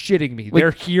 You're shitting me. Wait.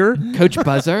 They're here. Coach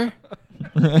Buzzer.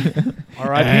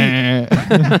 R.I.P.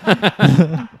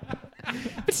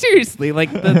 But seriously,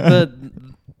 like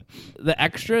the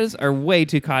extras are way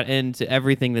too caught into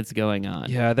everything that's going on.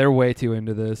 Yeah, they're way too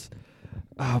into this.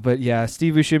 Oh, but yeah,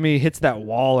 Steve Buscemi hits that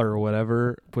wall or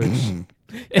whatever, which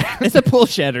It's a pool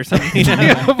shed or something. You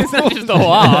know? It's not just a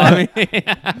wall. I mean,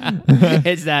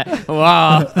 it's that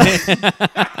wall.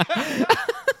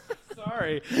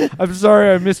 I'm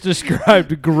sorry I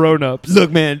misdescribed grown-ups.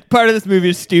 Look, man, part of this movie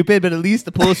is stupid, but at least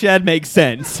the pool shed makes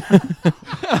sense.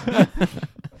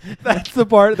 That's the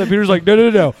part that Peter's like,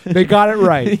 no. They got it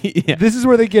right. Yeah. This is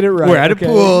where they get it right. We're at okay? a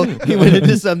pool. He went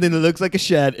into something that looks like a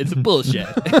shed. It's a pool shed.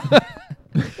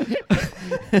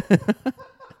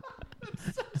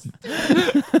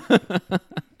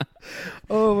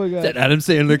 Oh my god. That Adam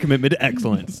Sandler commitment to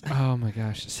excellence. Oh my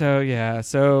gosh. So yeah.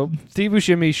 So Steve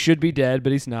Buscemi should be dead,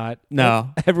 but he's not.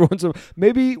 No. Everyone's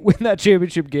maybe when that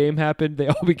championship game happened, they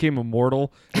all became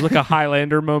immortal. It was like a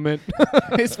Highlander moment.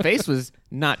 His face was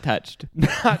not touched.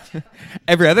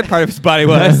 Every other part of his body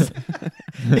was.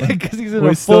 Because he's in We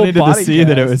a still full needed to body see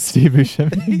that it cast. was Steve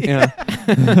Buscemi. Yeah.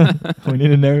 We need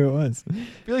to know who it was. I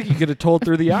feel like you could have told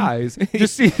through the eyes.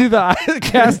 Just see through the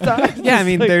cast eyes. Yeah, I It's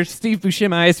mean, like- there's Steve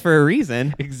Buscemi eyes for a reason.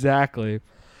 Exactly.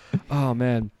 Oh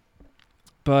man.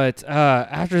 But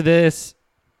after this,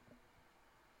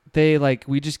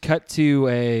 we just cut to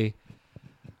a.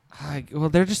 Well,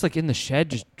 they're just like in the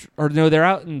shed, or no, they're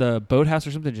out in the boathouse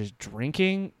or something, just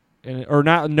drinking, or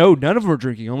not. No, none of them are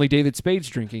drinking. Only David Spade's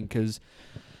drinking because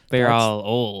They're That's- all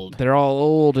old. they're all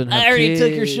old and have I already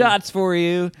took your kids. shots for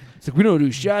you. It's like we don't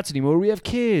do shots anymore. We have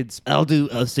kids. I'll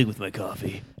stick with my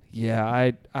coffee.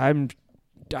 Yeah,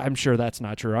 I'm sure that's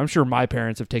not true. I'm sure my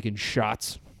parents have taken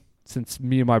shots since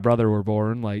me and my brother were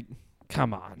born. Like,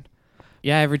 come on.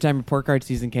 Yeah, every time report card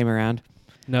season came around.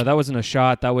 No, that wasn't a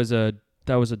shot. That was a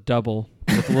double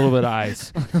with a little bit of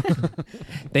ice.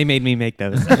 They made me make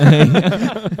those.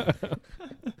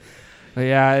 But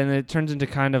yeah, and it turns into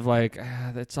kind of like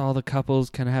that's all the couples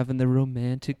kind of having the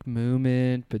romantic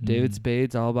moment, but David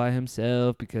Spade's all by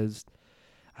himself because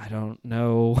I don't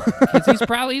know. he's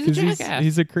probably a 'Cause jackass.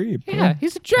 he's a creep. yeah,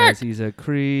 he's a jerk. 'Cause he's a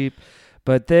creep.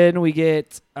 But then we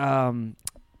get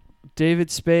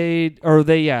David Spade, or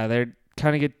they're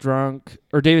kind of get drunk,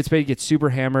 or David Spade gets super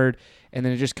hammered, and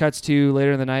then it just cuts to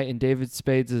later in the night, and David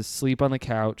Spade's asleep on the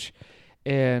couch,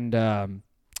 and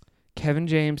Kevin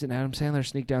James and Adam Sandler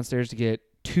sneak downstairs to get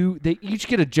they each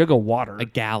get a jug of water. A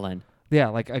gallon. Yeah,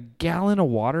 like a gallon of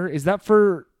water. Is that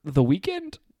for the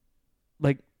weekend?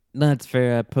 Like, That's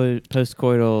for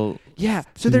postcoital. yeah.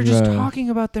 So they're just To, talking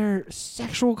about their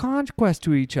sexual conquest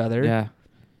to each other. Yeah.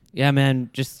 Yeah, man.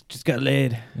 Just got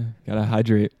laid. Yeah, gotta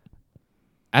hydrate.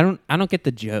 I don't get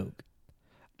the joke.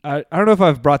 I don't know if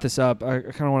I've brought this up. I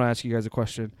kind of want to ask you guys a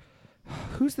question.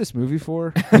 Who's this movie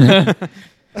for?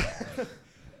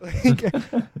 Like,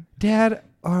 Dad,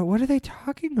 what are they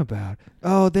talking about?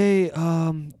 Oh, they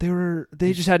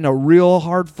just had a real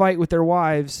hard fight with their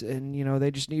wives, and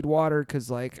they just need water because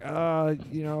it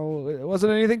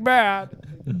wasn't anything bad.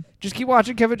 Just keep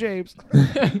watching Kevin James.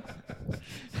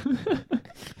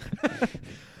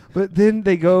 But then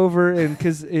they go over, and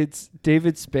because it's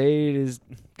David Spade is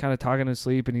kind of talking to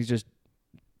sleep, and he's just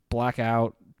passed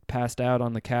out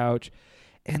on the couch,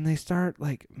 and they start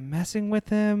like messing with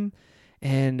him,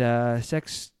 and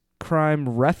sex crime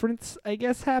reference, I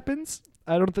guess, happens.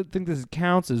 I don't think this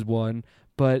counts as one,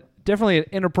 but definitely an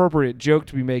inappropriate joke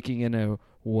to be making in a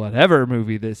whatever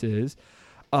movie this is.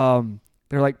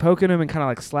 They're like poking him and kind of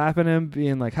like slapping him,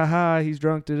 being like, haha, he's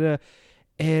drunk, da-da.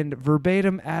 And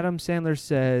verbatim, Adam Sandler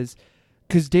says,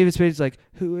 because David Spade's like,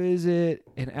 who is it?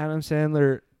 And Adam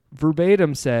Sandler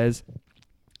verbatim says,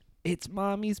 it's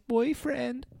mommy's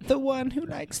boyfriend, the one who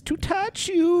likes to touch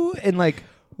you. And like,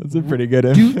 That's a pretty good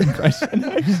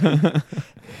impression.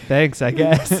 thanks, I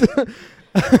guess.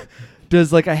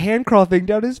 Does like a hand crawl thing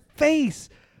down his face.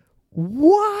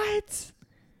 What?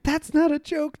 That's not a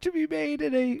joke to be made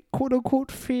in a quote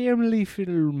unquote family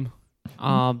film.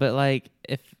 But like,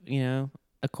 if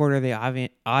a quarter of the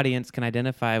audience can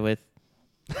identify with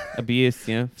abuse,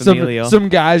 familial. Some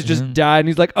guys just died, and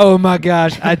he's like, "Oh my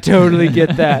gosh, I totally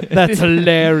get that. That's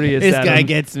hilarious." This Adam. guy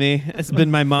gets me. It's been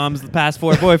my mom's past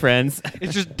 4 boyfriends.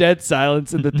 It's just dead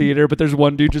silence in the theater, but there's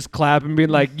one dude just clapping, being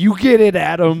like, "You get it,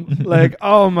 Adam." Like,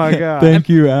 oh my god. Thank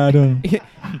you, Adam.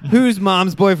 Whose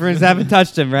mom's boyfriends haven't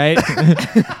touched him, right?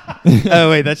 Oh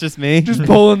wait, that's just me. Just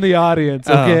pulling the audience,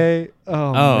 okay? Oh,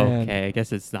 Oh, man. okay. I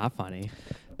guess it's not funny.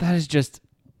 That is just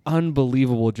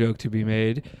unbelievable joke to be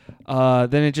made.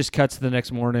 Then it just cuts to the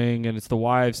next morning, and it's the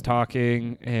wives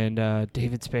talking, and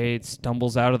David Spade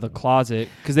stumbles out of the closet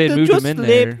because they had moved him in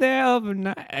there.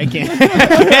 Overnight. I can't.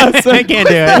 I can't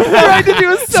do it. Trying to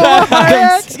do a solo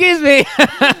hi-hat. Excuse me.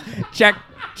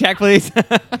 Check, please.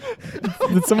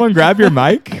 Did someone grab your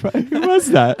mic? Who was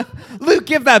that? Luke,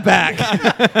 give that back.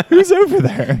 Who's over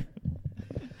there?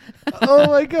 Oh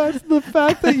my gosh, the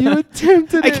fact that you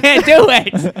attempted I it. can't do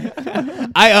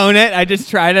it. I own it. I just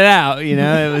tried it out.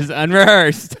 It was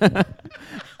unrehearsed.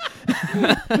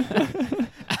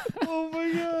 Oh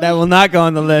my god. That will not go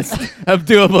on the list of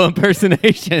doable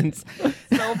impersonations.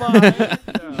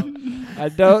 I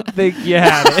don't think you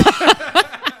had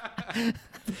it.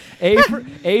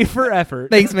 A for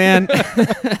effort. Thanks, man.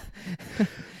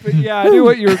 But yeah, I knew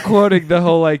what you were quoting. The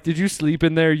whole like, did you sleep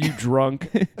in there? You drunk?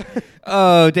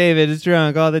 Oh, David is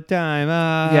drunk all the time.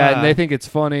 Yeah, and they think it's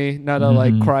funny not to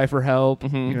like Mhm. cry for help.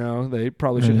 Mhm. They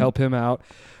probably should Right. help him out.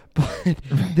 But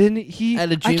then he, Had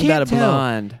a I dream can't about a tell.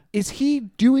 blonde. Is he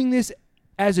doing this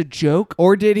as a joke?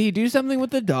 Or did he do something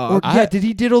with the dog? Or did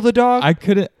he diddle the dog? I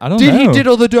don't know. Did he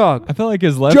diddle the dog? I felt like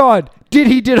his left. John, did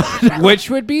he diddle the dog? Which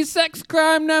would be sex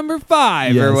crime number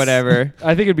 5 or Yes. whatever.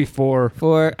 I think it'd be 4.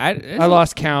 I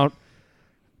lost count.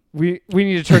 We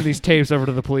need to turn these tapes over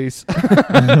to the police.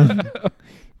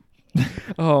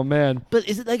 Oh man. But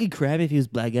is it like a crime if he was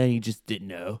black guy and you just didn't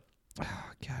know? Oh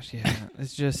gosh, yeah.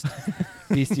 It's just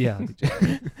bestiality.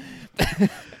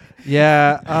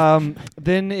 Yeah.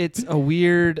 Then it's a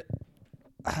weird.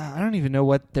 I don't even know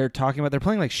what they're talking about. They're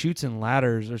playing like Chutes and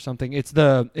Ladders or something. It's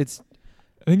I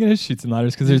think it is Shoots and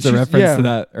Ladders because there's a Shoots- reference yeah. to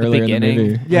that earlier in the beginning.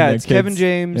 movie. yeah. when the It's Kevin kids-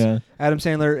 James, Yeah. Adam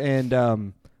Sandler,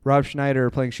 and Rob Schneider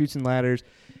are playing Chutes and Ladders.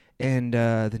 And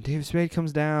then David Spade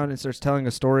comes down and starts telling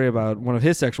a story about one of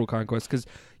his sexual conquests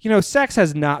because sex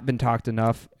has not been talked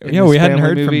enough. In Yeah, this we hadn't family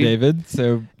heard from movie. David,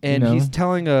 so And he's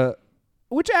telling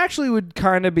which actually would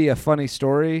kind of be a funny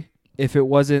story if it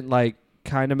wasn't like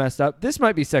kind of messed up. This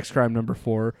might be sex crime number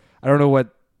 4. I don't know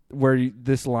where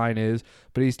this line is,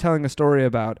 but he's telling a story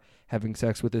about having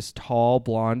sex with this tall,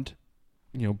 blonde,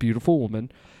 beautiful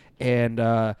woman, and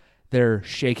they're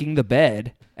shaking the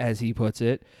bed, as he puts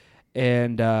it.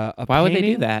 And Why would they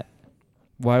do that?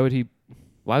 Why would he?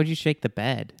 Why would you shake the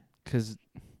bed? Because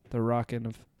the rocking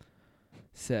of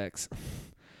sex.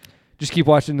 Just keep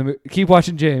watching keep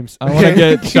watching James. I wanna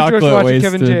get Keep chocolate watching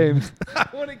Kevin wasted. James.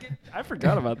 I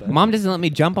forgot about that. Mom doesn't let me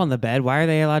jump on the bed. Why are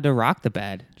they allowed to rock the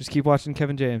bed? Just keep watching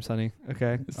Kevin James, honey.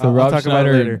 Okay. So I'll Rob talk about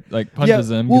it later. Schneider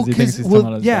punches him well, because he thinks 'cause- he's telling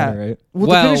on his yeah. daughter, right? Well,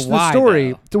 Well, to finish the why,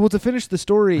 story, though? to finish the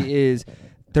story is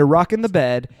they're rocking the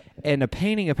bed, and a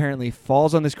painting apparently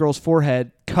falls on this girl's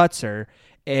forehead, cuts her,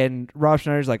 and Rob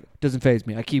Schneider's like, "Doesn't faze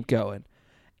me. I keep going,"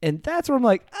 and that's where I'm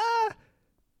like,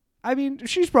 I mean,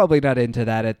 she's probably not into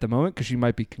that at the moment because she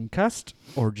might be concussed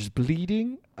or just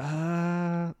bleeding.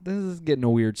 This is getting a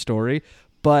weird story,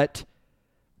 but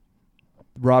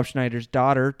Rob Schneider's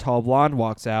daughter, tall blonde,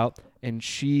 walks out and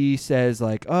she says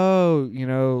like,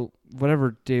 "Oh,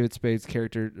 whatever David Spade's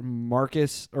character,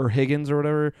 Marcus or Higgins or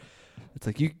whatever, it's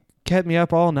like you kept me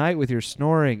up all night with your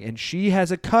snoring," and she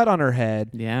has a cut on her head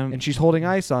Yeah. and she's holding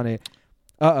ice on it.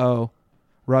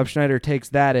 Rob Schneider takes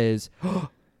that as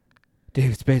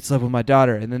David Spade slept with my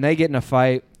daughter, and then they get in a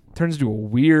fight. Turns into a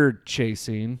weird chase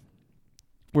scene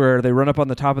where they run up on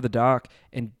the top of the dock,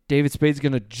 and David Spade's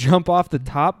gonna jump off the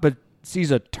top, but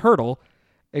sees a turtle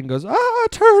and goes,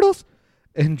 turtles,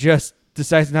 and just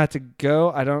decides not to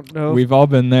go. I don't know. We've all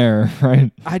been there,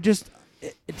 right?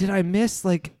 Did I miss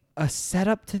like a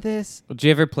setup to this? Did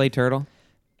you ever play Turtle?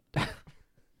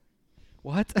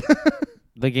 What?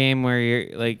 The game where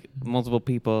you're like multiple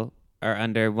people are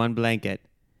under one blanket.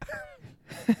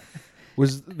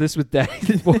 Was this with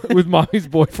daddy's with mommy's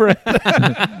boyfriend?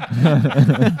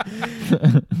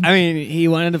 I mean, he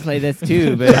wanted to play this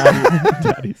too, but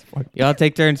Daddy's boyfriend. y'all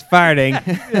take turns farting.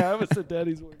 Yeah, I was a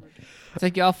daddy's boyfriend. It's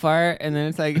like y'all fart, and then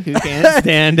it's like, who can't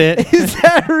stand it? Is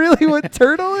that really what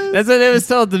turtle is? That's what it was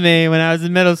told to me when I was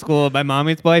in middle school by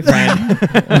mommy's boyfriend.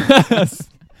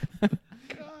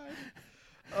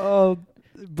 Oh,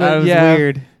 That but was yeah,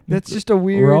 weird. that's just a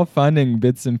weird. We're all finding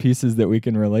bits and pieces that we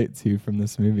can relate to from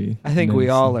this movie. I think we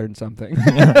Nice. all learned something.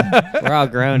 We're all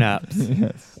grown ups.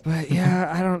 Yes. But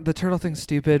yeah, I don't. The turtle thing's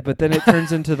stupid, but then it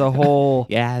turns into the whole.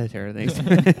 Yeah, the turtle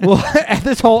things.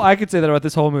 Well, I could say that about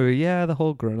this whole movie. Yeah, the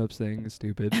whole grown-ups thing is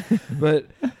stupid, but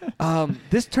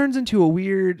this turns into a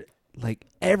weird. Like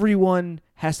everyone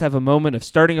has to have a moment of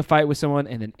starting a fight with someone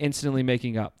and then instantly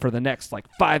making up for the next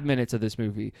 5 minutes of this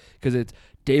movie, because it's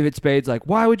David Spade's like,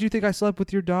 why would you think I slept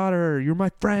with your daughter? You're my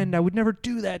friend. I would never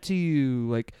do that to you.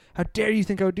 Like, how dare you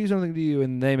think I would do something to you?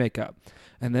 And they make up,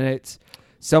 and then it's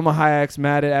Selma Hayek's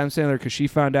mad at Adam Sandler because she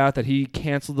found out that he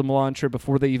canceled the Milan trip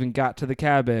before they even got to the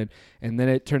cabin. And then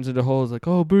it turns into whole, like,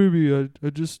 oh, baby, I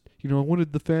just, I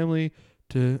wanted the family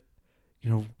to,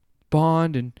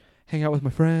 bond and hang out with my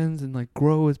friends and,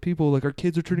 grow as people. Like, our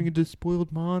kids are turning into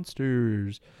spoiled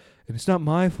monsters. And it's not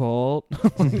my fault.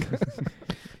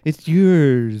 It's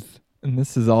yours. And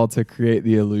this is all to create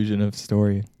the illusion of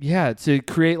story. Yeah, to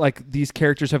create, these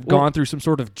characters have gone through some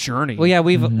sort of journey. Well, yeah,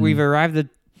 we've Mhm. we've arrived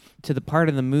to the part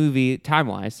of the movie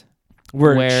time-wise.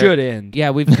 where it should end. Yeah,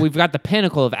 we've got the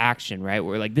pinnacle of action, right?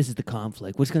 We're like, this is the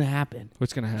conflict. What's going to happen?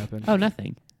 What's going to happen? Oh,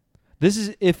 nothing. This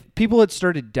is, if people had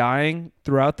started dying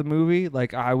throughout the movie,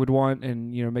 like I would want,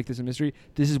 and make this a mystery,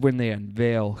 this is when they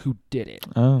unveil who did it.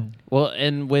 Oh. Well,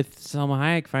 and with Selma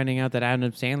Hayek finding out that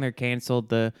Adam Sandler canceled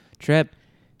the trip,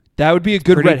 That would be a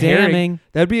good pretty red herring. damning.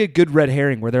 That would be a good red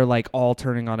herring where they're all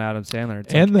turning on Adam Sandler.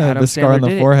 It's And like, Adam the scar Sandler on the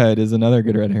did it. forehead is another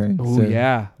good red herring. Oh So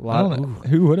yeah, I don't know.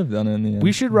 Who would have done it in the end?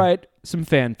 We should write some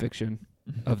fan fiction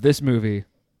of this movie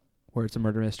where it's a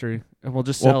murder mystery, and we'll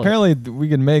just sell Well, it. apparently we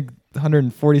could make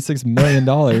 $146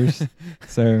 million.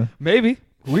 So Maybe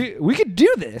we could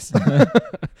do this.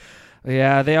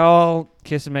 Yeah, they all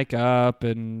kiss and make up,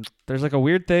 and there's a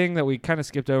weird thing that we kind of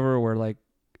skipped over where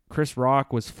Chris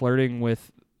Rock was flirting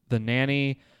with the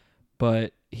nanny,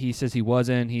 but he says he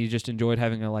wasn't. He just enjoyed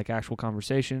having a actual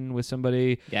conversation with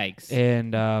somebody. Yikes.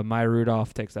 And Maya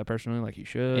Rudolph takes that personally, like he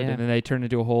should. Yeah. And then they turn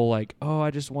into a whole oh,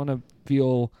 I just want to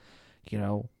feel,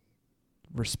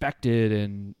 respected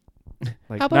and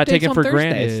How about not dates taken on for Thursdays?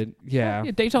 granted. Yeah.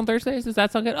 Dates on Thursdays? Does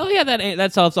that sound good? Oh, yeah,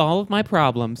 that solves all of my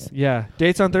problems. Yeah.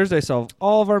 Dates on Thursday solve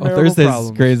all of our well, marital Thursday's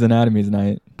problems. Grey's Anatomy's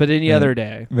night, But any Yeah. other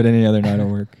day. but any other night will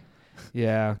work.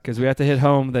 Yeah, because we have to hit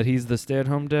home that he's the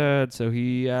stay-at-home dad, so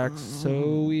he acts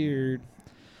so weird.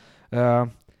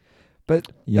 But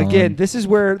Yawn. again, this is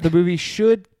where the movie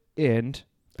should end,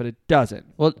 but it doesn't.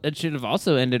 Well, it should have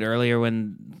also ended earlier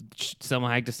when Selma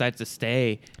Hayek decides to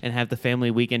stay and have the family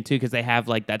weekend, too, because they have,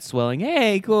 that swelling,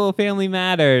 hey, cool, family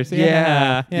matters.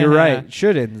 Yeah. You're right.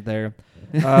 Should end there.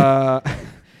 It's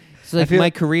like I feel- my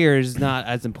career is not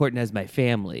as important as my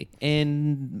family.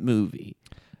 End movie.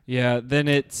 Yeah, then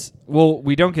it's... Well,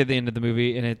 we don't get the end of the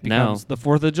movie, and it becomes the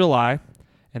 4th of July,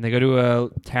 and they go to a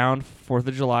town 4th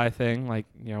of July thing,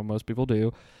 most people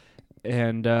do.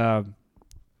 And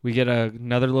we get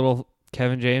another little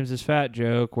Kevin James' fat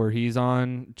joke where he's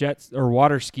on jets or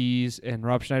water skis, and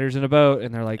Rob Schneider's in a boat,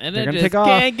 and they're And they're it going to just take off.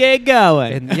 can't get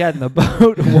going. And and the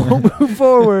boat won't move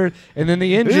forward, and then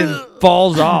the engine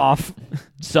falls off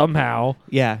somehow.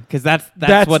 Yeah, because that's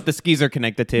That's- what the skis are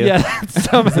connected to. Yeah, that's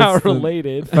somehow That's the-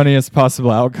 related. Funniest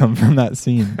possible outcome from that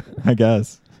scene, I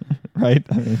guess. Right?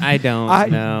 I mean, I don't I-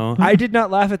 know. I did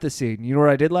not laugh at the scene. You know what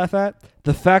I did laugh at?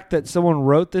 The fact that someone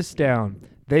wrote this down.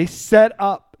 They set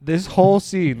up this whole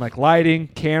scene, lighting,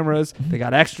 cameras. They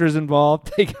got extras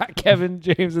involved. They got Kevin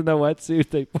James in the wetsuit.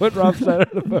 They put Rob Schneider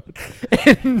on the boat.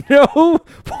 At no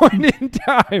point in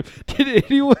time did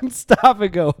anyone stop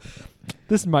and go,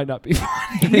 this might not be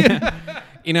funny.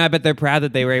 I bet they're proud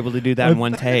that they were able to do that in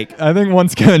one take. I think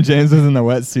once Kevin James was in the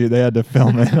wetsuit, they had to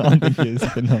film it. I don't think he was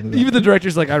getting on Even the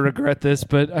director's like, I regret this,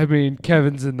 but I mean,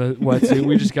 Kevin's in the wetsuit.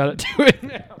 We just got to do it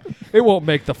now. It won't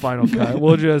make the final cut.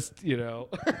 We'll just,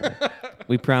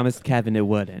 We promised Kevin it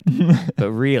wouldn't,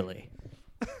 but really.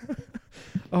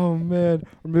 Oh man,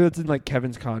 or maybe that's in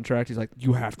Kevin's contract. He's like,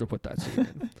 you have to put that scene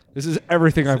in. This is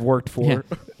everything I've worked for. Yeah.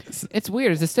 It's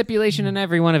weird. It's a stipulation in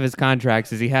every one of his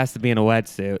contracts is he has to be in a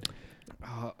wetsuit.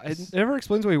 It never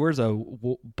explains why he wears a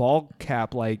ball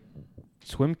cap,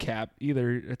 swim cap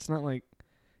either. It's not like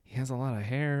he has a lot of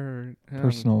hair.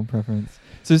 Personal preference.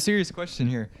 So, serious question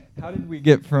here. How did we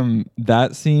get from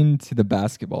that scene to the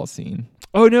basketball scene?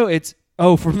 Oh no, it's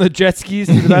Oh, from the jet skis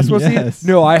to the basketball Yes. scene?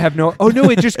 No, I have no. Oh no,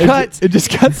 it just cuts. It just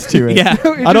cuts to it. Yeah.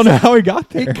 No, it I don't know just- how he got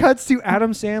there. It cuts to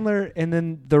Adam Sandler, and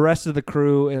then the rest of the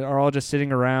crew are all just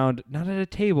sitting around, not at a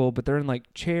table, but they're in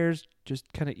like chairs,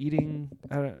 just kind of eating.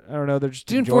 I don't know. They're just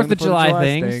Doing enjoying 4th the of July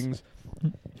things.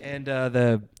 And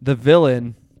the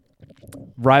villain,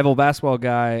 rival basketball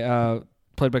guy,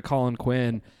 played by Colin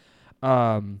Quinn,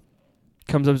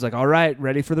 comes up. He's like, "All right,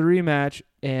 ready for the rematch?"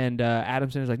 And Adam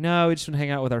Sandler's like, "No, we just want to hang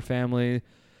out with our family."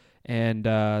 And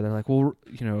they're like, "Well,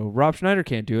 Rob Schneider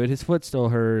can't do it. His foot's still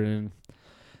hurt." And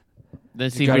Then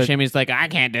Steve gotta- Buscemi's like, I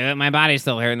can't do it. My body's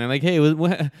still hurting. And they're like, hey,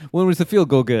 when was the field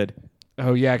goal good?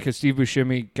 oh yeah, because Steve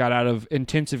Buscemi got out of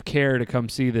intensive care to come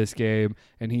see this game,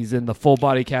 and he's in the full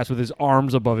body cast with his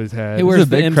arms above his head. Hey, was where's a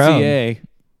the big crowd. MCA?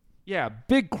 Yeah,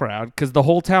 big crowd because the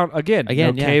whole town again no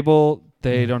yeah. cable.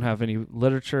 They don't have any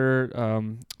literature.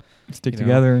 Stick you know,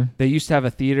 together. They used to have a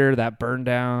theater that burned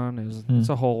down. Hmm. It's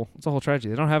a whole tragedy.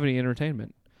 They don't have any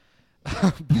entertainment.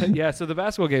 But yeah, so the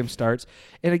basketball game starts,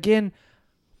 and again,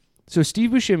 so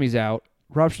Steve Buscemi's out,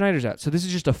 Rob Schneider's out. So this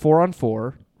is just a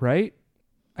 4-on-4, right?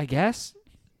 I guess.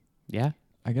 Yeah.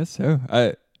 I guess so.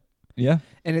 Yeah.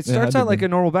 And it It had starts to out like be. a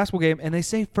normal basketball game, and they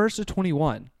say first to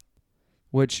 21,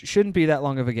 which shouldn't be that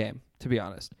long of a game, to be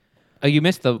honest. Oh, you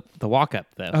missed the walk up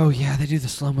though. Oh yeah, they do the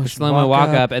slow motion Slow mo walk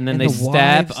up, and then they the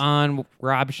step wives. on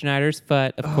Rob Schneider's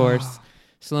foot, of course.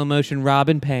 Slow motion Rob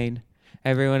in pain.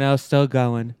 Everyone else still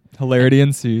going. Hilarity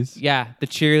ensues. Yeah, the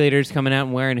cheerleaders coming out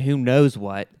and wearing who knows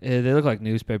what. They look like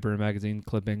newspaper and magazine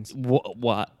clippings.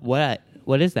 What?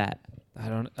 What is that? I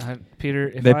don't. Peter,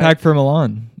 if They I, packed for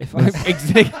Milan. If I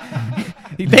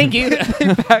Thank you.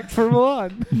 they packed for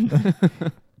Milan.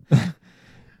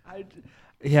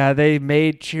 Yeah, they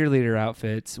made cheerleader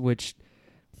outfits, which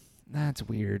that's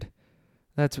weird.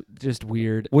 That's just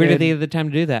weird. Where did And they have the time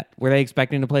to do that? Were they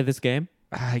expecting to play this game?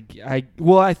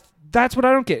 that's what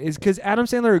I don't get is because Adam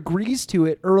Sandler agrees to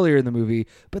it earlier in the movie,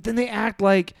 but then they act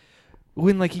like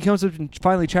when like he comes up and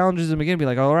finally challenges him again, be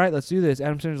like, "All right, let's do this."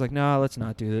 Adam Sandler's like, "No, let's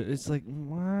not do it." It's like,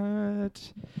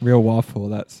 what? Real waffle,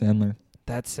 that Sandler.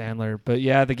 That's Sandler. But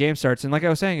yeah, the game starts, and like I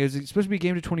was saying, it's supposed to be a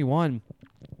game to 21.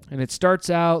 And it starts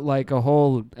out like a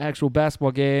whole actual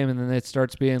basketball game, and then it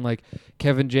starts being like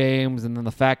Kevin James and then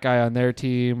the fat guy on their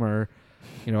team are,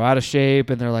 out of shape,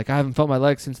 and they're like, I haven't felt my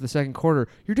legs since the second quarter.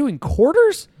 You're doing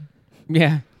quarters?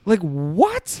 Yeah. Like,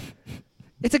 what?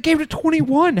 It's a game to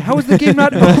 21. How is the game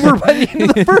not over by the end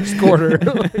of the first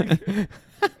quarter?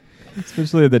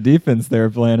 Especially the defense they were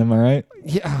playing, am I right?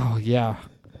 Yeah, oh yeah.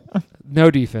 No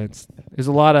defense. There's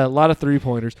a lot of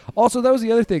 3-pointers. Also, that was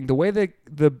the other thing. The way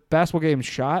the basketball game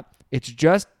shot, it's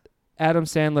just Adam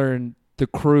Sandler and the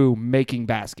crew making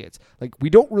baskets. Like, we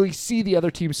don't really see the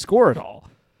other team score at all.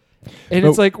 And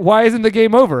it's like, why isn't the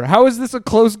game over? How is this a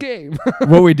close game?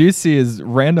 What we do see is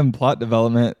random plot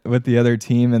development with the other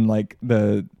team and like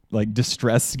the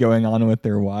distress going on with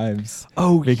their wives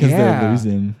Oh, because they're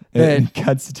losing. It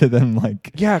cuts to them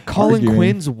like Yeah, Colin arguing.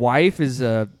 Quinn's wife is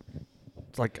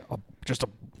just a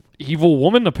evil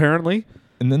woman, apparently.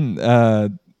 And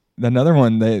then another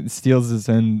one that steals his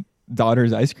own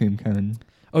daughter's ice cream cone.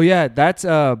 Oh yeah, that's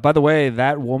by the way,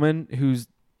 that woman who's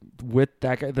with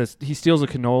that guy, he steals a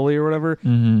cannoli or whatever.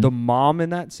 Mm-hmm. The mom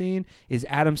in that scene is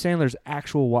Adam Sandler's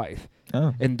actual wife,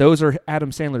 Oh, and those are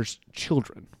Adam Sandler's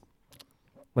children,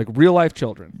 like real life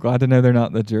children. glad to know they're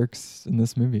not the jerks in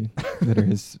this movie that are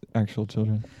his actual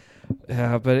children.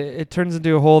 Yeah, but it turns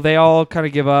into a whole. They all kind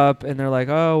of give up, and they're like,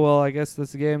 "Oh well, I guess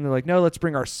that's the game." They're like, "No, let's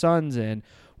bring our sons in,"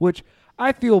 which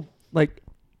I feel like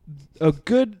a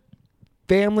good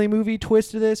family movie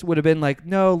twist to this would have been like,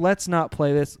 no, let's not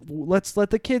play this. Let's let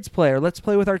the kids play, or let's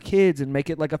play with our kids and make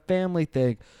it like a family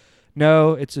thing.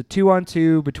 No, it's a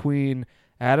 2-on-2 between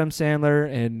Adam Sandler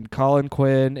and Colin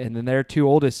Quinn, and then their two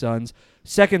oldest sons.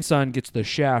 Second son gets the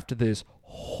shaft of this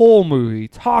whole movie.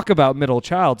 Talk about middle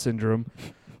child syndrome.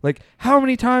 Like, how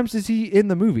many times is he in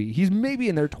the movie? He's maybe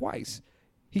in there twice.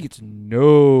 He gets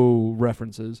no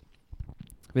references.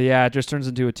 But yeah, it just turns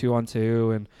into a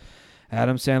 2-on-2, and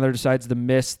Adam Sandler decides to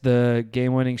miss the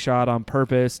game-winning shot on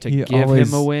purpose to He give always-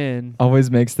 him a win.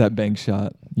 Always makes that bank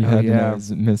shot. You Oh, had to yeah. know it's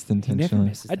missed He never intentionally.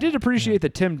 misses I did that. appreciate the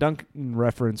Tim Duncan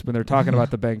reference when they're talking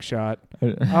about the bank shot.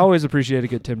 I I always appreciate a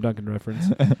good Tim Duncan reference.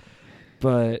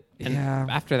 But And yeah,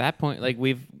 after that point, like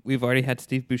we've already had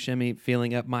Steve Buscemi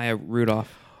feeling up Maya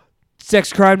Rudolph.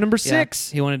 sex crime number Yeah.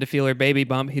 6. He wanted to feel her baby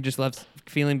bump. He just loves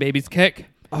feeling babies kick.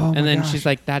 Oh my And then gosh. she's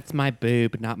like, "That's my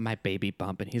boob, not my baby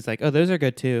bump." And he's like, "Oh, those are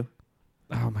good too."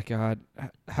 Oh my God,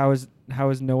 how is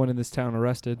no one in this town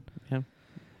arrested? Yeah.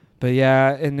 But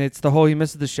yeah, and it's the whole he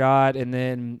misses the shot, and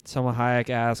then Selma Hayek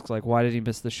asks like, why did he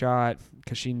miss the shot?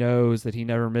 Because she knows that he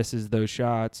never misses those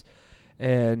shots,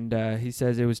 and he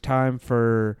says it was time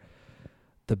for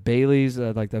the Baileys,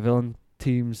 like the villain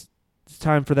teams. It's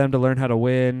time for them to learn how to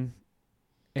win,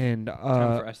 and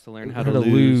Time for us to learn how to to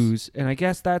lose. And I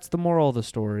guess that's the moral of the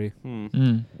story.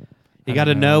 You I got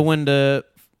to don't know know. when to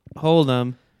hold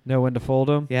them. Know when to fold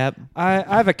them. Yep. I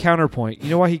have a counterpoint. You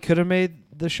know why he could have made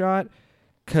the shot?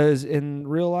 Because in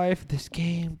real life, this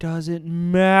game doesn't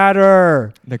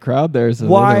matter. The crowd there is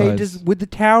Why would the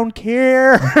town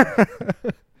care?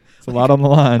 It's a lot on the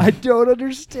line. I don't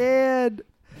understand.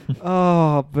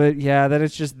 Oh, but yeah, then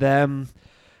it's just them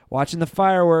watching the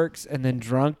fireworks, and then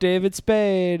drunk David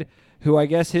Spade, who I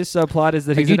guess his subplot is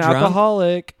that Are he's you an drunk?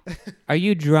 alcoholic. Are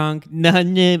you drunk? No,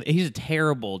 he's a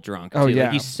terrible drunk. Oh, too. yeah.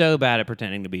 Like, he's so bad at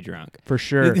pretending to be drunk. For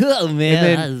sure. Like, oh man,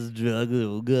 then- I was drunk.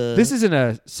 Oh, God. This isn't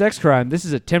a sex crime. This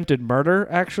is attempted murder,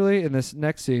 actually, in this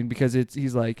next scene, because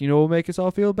he's like, you know what will make us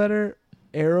all feel better?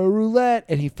 Arrow roulette.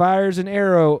 And he fires an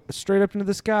arrow straight up into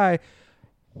the sky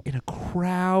in a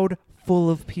crowd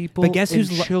full of people But guess and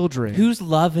who's children. Who's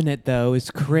loving it though is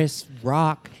Chris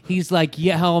Rock. He's like,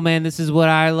 yeah, oh man, this is what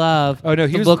I love. Oh, no,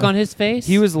 he the was- look on his face.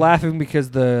 He was laughing because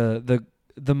the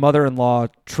mother-in-law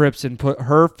trips and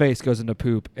her face goes into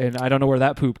poop, and I don't know where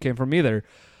that poop came from either.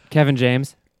 Kevin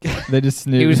James. They just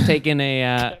knew. He was taking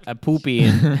a poopy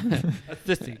and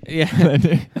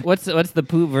yeah. What's the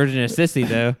poop version of sissy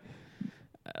though?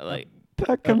 Like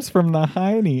that comes from the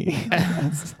hiney.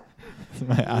 That's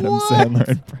my Adam Sandler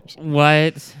impression.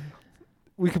 what?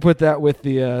 We could put that with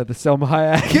the Selma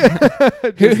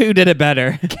Hayek. Who did it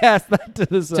better? Cast that to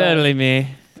the side. Totally me.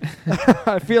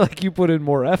 I feel like you put in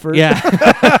more effort. Yeah.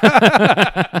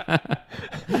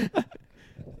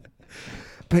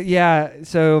 But yeah,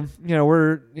 so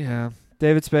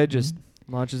David Spade just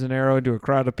launches an arrow into a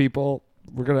crowd of people.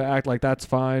 We're gonna act like that's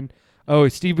fine. Oh,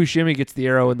 Steve Buscemi gets the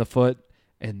arrow in the foot,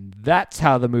 and that's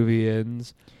how the movie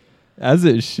ends. As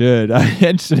it should.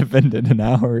 It should have ended an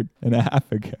hour and a half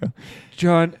ago.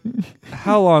 John,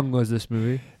 how long was this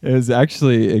movie? It was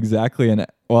actually exactly an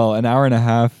hour and a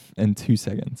half and 2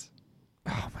 seconds.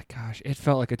 Oh my gosh, it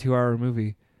felt like a 2-hour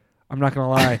movie. I'm not gonna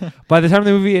lie. By the time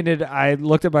the movie ended, I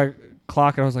looked at my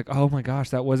clock and I was like, "Oh my gosh,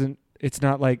 it's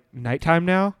not like nighttime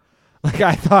now." Like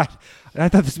I thought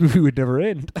this movie would never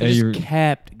end. I just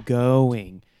kept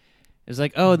going. It was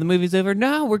like, oh, the movie's over.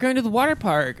 No, we're going to the water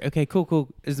park. Okay, cool.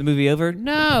 Is the movie over?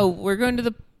 No, we're going to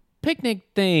the picnic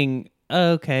thing.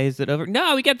 Okay, is it over?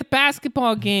 No, we got the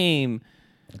basketball game.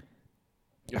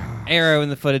 Arrow in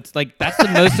the foot. It's like, that's the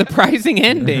most surprising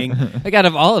ending. Like, out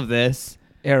of all of this.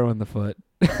 Arrow in the foot.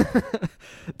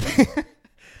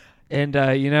 And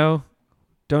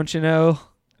don't you know,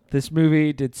 this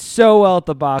movie did so well at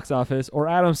the box office, or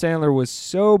Adam Sandler was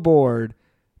so bored,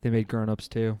 they made Grown Ups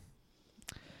 2.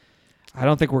 I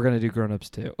don't think we're gonna do Grown Ups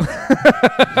 2.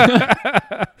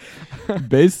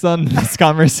 Based on this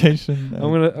conversation,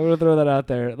 I'm gonna throw that out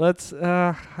there. Let's.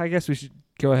 I guess we should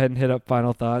go ahead and hit up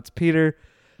final thoughts. Peter,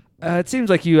 it seems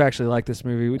like you actually like this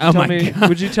movie. Would you Oh tell my me? God.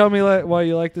 Would you tell me why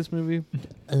you like this movie?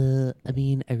 I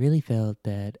mean, I really felt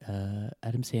that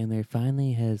Adam Sandler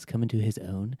finally has come into his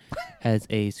own as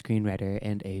a screenwriter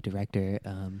and a director.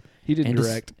 He didn't and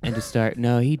direct. and to start,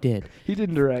 no, he did. He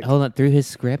didn't direct. Hold on, through his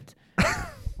script.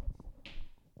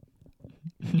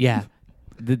 Yeah,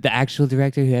 the actual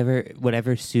director,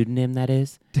 whatever pseudonym that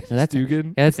is. No, that's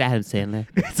Dugan. yeah, that's Adam Sandler.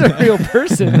 It's a real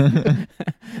person.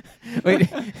 Wait,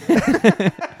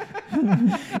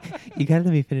 you gotta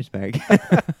let me finish, Mark.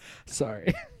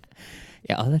 Sorry.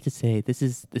 Yeah, all that to say, this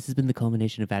has been the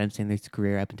culmination of Adam Sandler's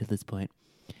career up until this point,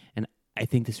 and I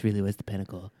think this really was the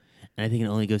pinnacle, and I think it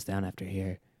only goes down after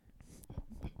here.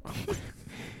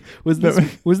 Was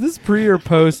this pre or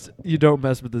post? You don't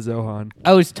mess with the Zohan.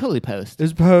 Oh, it's totally post. It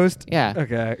was post. Yeah.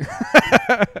 Okay.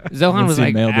 Zohan Once was he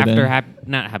like mailed it after in.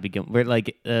 not Happy Gilmore,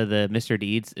 like the Mr.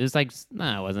 Deeds. It was like,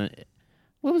 no, it wasn't.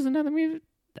 What was another movie?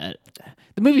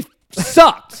 The movie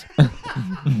sucked.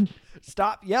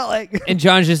 Stop yelling. And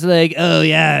John's just like, oh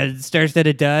yeah,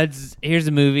 star-studded duds. Here's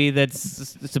a movie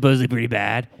that's supposedly pretty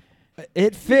bad.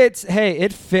 It fits. Hey,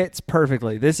 it fits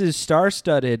perfectly. This is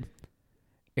star-studded,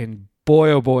 and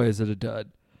boy, oh boy, is it a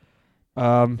dud.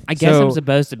 I guess I'm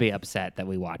supposed to be upset that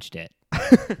we watched it.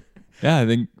 Yeah, I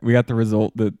think we got the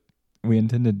result that we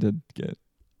intended to get.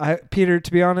 Peter,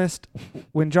 to be honest,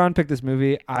 when John picked this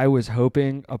movie, I was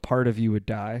hoping a part of you would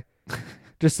die.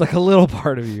 Just like a little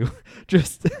part of you.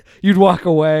 Just you'd walk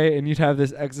away and you'd have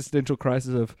this existential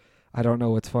crisis of, I don't know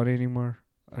what's funny anymore.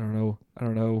 I don't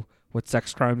know what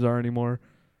sex crimes are anymore.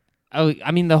 Oh,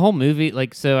 I mean, the whole movie,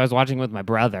 like, so I was watching with my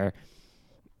brother,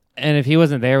 and if he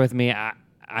wasn't there with me,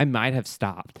 I might have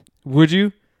stopped. Would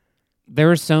you? There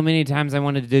were so many times I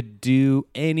wanted to do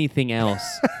anything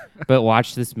else. but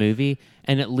watched this movie,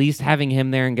 and at least having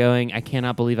him there and going, I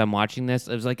cannot believe I'm watching this.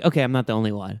 I was like, okay, I'm not the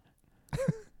only one.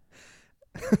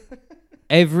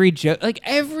 Every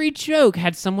joke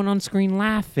had someone on screen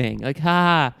laughing. Like,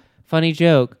 ha, funny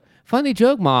joke,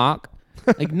 Mark.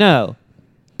 Like, no,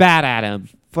 bad Adam.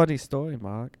 Funny story,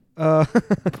 Mark.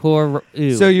 Poor.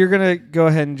 Ew. So you're gonna go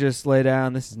ahead and just lay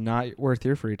down. This is not worth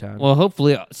your free time. Well,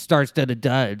 hopefully, stars to the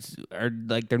duds are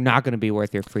like they're not going to be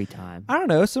worth your free time. I don't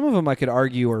know. Some of them I could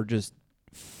argue are just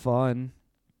fun.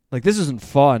 Like this isn't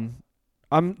fun.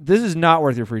 This is not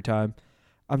worth your free time.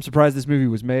 I'm surprised this movie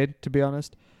was made. To be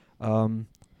honest,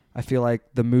 I feel like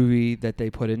the movie that they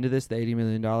put into this, the $80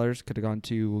 million, could have gone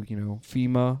to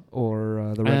FEMA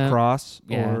or the Red Cross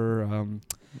or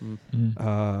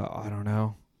I don't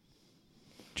know,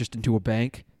 just into a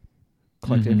bank,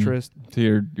 collect interest.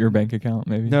 To your bank account,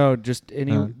 maybe. No, just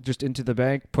into the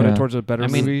bank, put it towards a better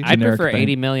movie. I Generic prefer bank.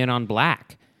 $80 million on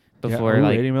black before yeah,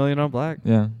 like $80 million on black.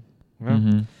 Yeah.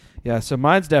 Yeah. Yeah, so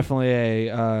mine's definitely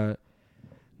a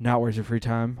not worth your free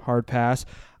time, hard pass.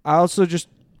 I also just,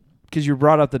 because you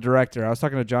brought up the director, I was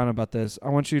talking to John about this. I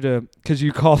want you to, because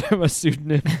you called him a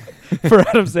pseudonym for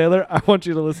Adam Sandler, I want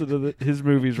you to listen to his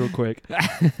movies real quick.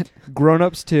 Grown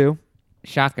Ups 2,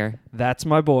 shocker. That's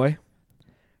My Boy,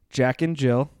 Jack and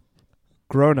Jill,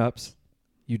 Grown Ups,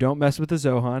 You Don't Mess with the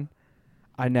Zohan,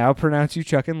 I Now Pronounce You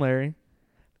Chuck and Larry,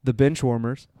 The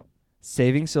Benchwarmers,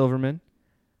 Saving Silverman,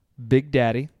 Big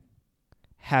Daddy,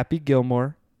 Happy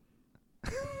Gilmore.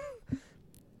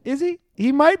 Is he?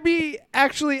 He might be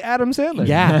actually Adam Sandler.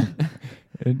 Yeah.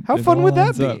 How fun would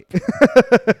that be?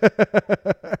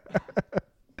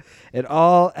 It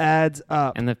all adds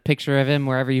up. And the picture of him,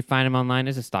 wherever you find him online,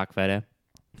 is a stock photo.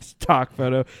 Stock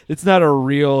photo. It's not a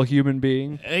real human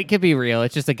being. It could be real.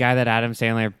 It's just a guy that Adam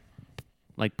Sandler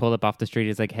like pulled up off the street.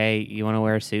 He's like, "Hey, you want to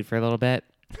wear a suit for a little bit?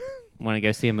 Want to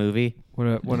go see a movie?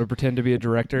 Want to pretend to be a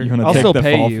director? You want I'll to still take the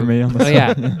pay fall you. for me on this? Oh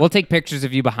yeah, we'll take pictures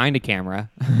of you behind a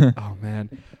camera." Oh man.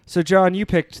 So John, you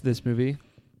picked this movie,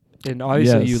 and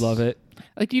obviously Yes. you love it.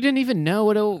 Like you didn't even know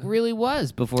what it really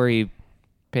was before you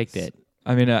picked it.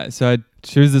 I mean, so I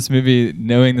chose this movie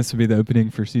knowing this would be the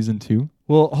opening for season 2.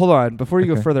 Well, hold on. Before you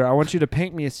go Okay. further, I want you to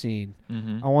paint me a scene.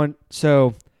 Mm-hmm.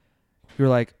 So you're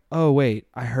like, oh wait,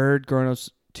 I heard Grown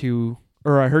Ups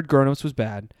was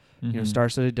bad.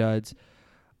 Star-studded duds.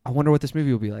 I wonder what this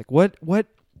movie will be like. What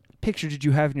picture did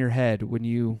you have in your head when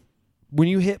you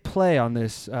hit play on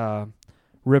this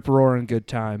rip roaring good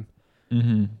time?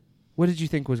 Mm-hmm. What did you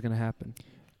think was going to happen?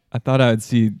 I thought I would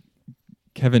see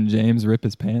Kevin James rip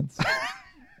his pants.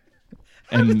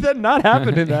 How did that not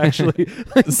happen? Actually,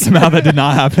 somehow that did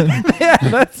not happen. yeah,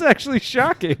 that's actually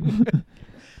shocking.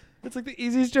 It's like the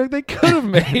easiest joke they could have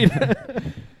made.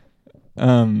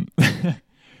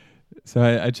 So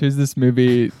I chose this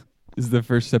movie as the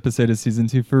first episode of season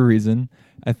 2 for a reason.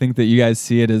 I think that you guys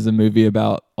see it as a movie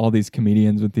about all these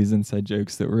comedians with these inside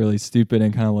jokes that were really stupid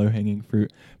and kind of low-hanging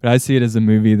fruit. But I see it as a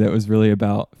movie that was really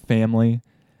about family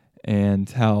and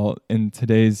how in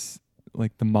today's,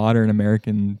 like the modern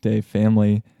American day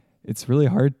family, it's really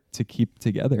hard to keep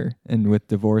together. And with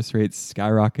divorce rates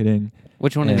skyrocketing.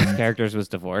 Which one of these characters was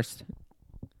divorced?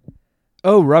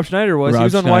 Oh, Rob Schneider was. He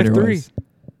was on Wife 3.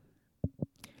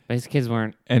 But his kids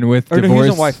weren't. And with Or no, he divorce,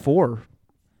 was on Wife 4.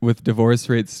 with divorce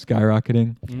rates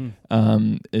skyrocketing,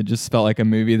 it just felt like a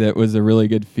movie that was a really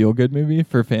good feel-good movie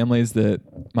for families that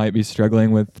might be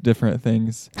struggling with different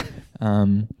things.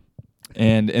 And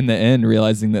in the end,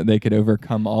 realizing that they could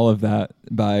overcome all of that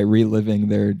by reliving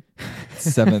their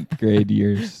 7th grade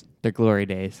years. Their glory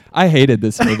days. I hated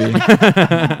this movie. It was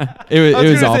I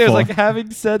was gonna say, awful. like, having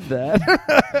said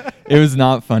that. It was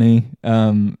not funny.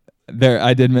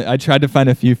 I tried to find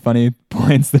a few funny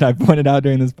points that I pointed out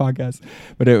during this podcast,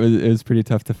 but it was pretty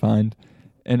tough to find.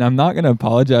 And I'm not going to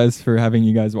apologize for having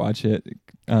you guys watch it.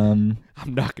 I'm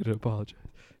not going to apologize.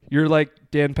 You're like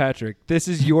Dan Patrick. This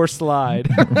is your slide.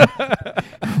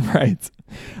 Right.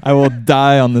 I will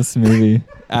die on this movie,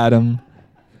 Adam.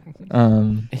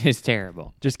 It is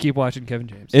terrible. Just keep watching Kevin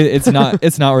James. It's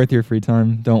not worth your free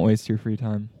time. Don't waste your free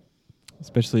time,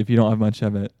 especially if you don't have much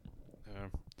of it.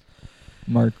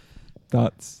 Mark,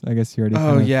 thoughts? I guess you already.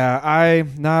 Oh yeah,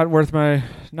 not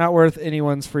worth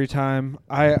anyone's free time.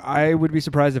 I would be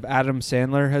surprised if Adam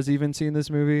Sandler has even seen this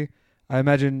movie. I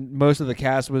imagine most of the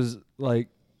cast was like,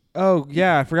 "Oh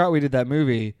yeah, I forgot we did that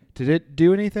movie. Did it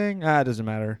do anything? It doesn't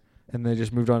matter." And they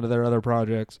just moved on to their other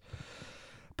projects.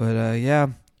 But yeah,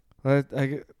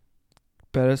 I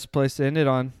best place to end it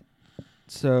on.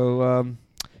 So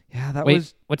yeah, that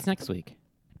was. What's next week?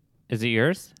 Is it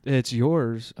yours? It's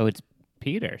yours, Oh, it's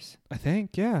Peter's. I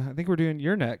think. Yeah, I think we're doing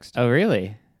your next. Oh,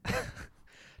 really?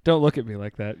 Don't look at me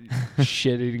like that, you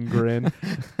shit-eating grin.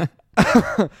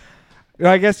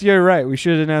 I guess you're right. We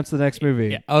should announce the next movie.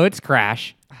 Yeah. Oh, it's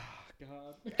Crash.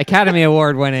 Academy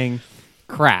Award winning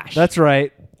Crash. That's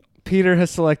right. Peter has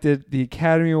selected the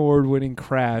Academy Award winning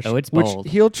Crash. Oh, it's which bold.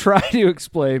 he'll try to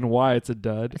explain why it's a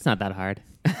dud. It's not that hard.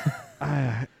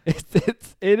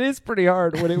 It is pretty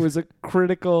hard when it was a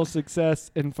critical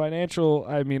success and financial.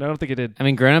 I mean, I don't think it did. I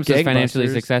mean, Grown Ups was financially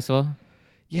Gangbusters. successful.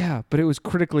 Yeah, but it was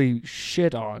critically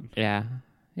shit on. Yeah.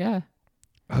 Yeah.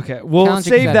 Okay, we'll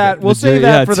Challenging save that. subject. We'll The save jury-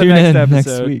 that yeah, for the tune next in next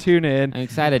episode. week. Tune in. I'm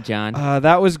excited, John.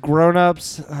 That was Grown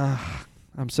Ups.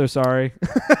 I'm so sorry.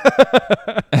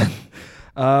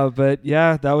 But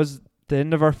yeah, that was the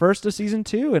end of our first of season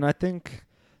 2, and I think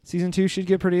season 2 should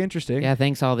get pretty interesting. Yeah,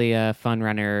 thanks all the Fun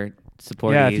Runner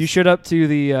supportees. Yeah, if you showed up to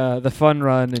the fun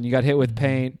run and you got hit with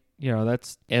paint,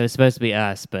 that's It was supposed to be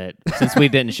us, but since we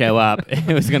didn't show up,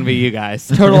 it was going to be you guys.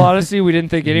 total honesty. We didn't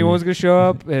think anyone was gonna show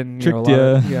up, and Tricked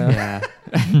yeah. Yeah.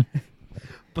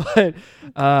 But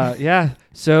yeah,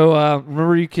 so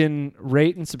remember you can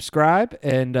rate and subscribe,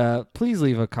 and please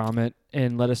leave a comment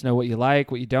and let us know what you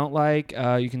like, what you don't like.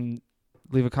 You can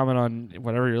leave a comment on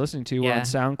whatever you're listening to. We're Yeah. on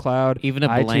SoundCloud, Even a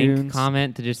iTunes. blank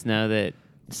comment to just know that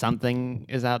something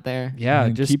is out there. Yeah,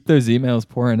 And just keep those emails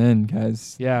pouring in,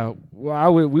 guys. yeah.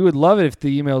 Well, we would love it if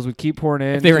the emails would keep pouring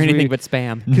in. If they were 'cause anything we, but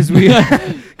spam. because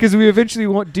we eventually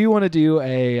want to do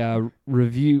a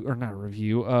review, or not a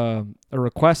review, a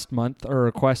request month or a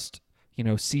request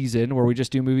season where we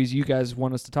just do movies you guys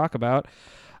want us to talk about.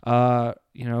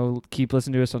 Keep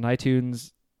listening to us on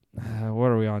iTunes. What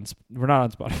are we on? We're not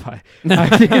on Spotify.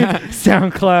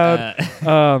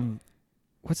 SoundCloud.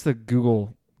 What's the Google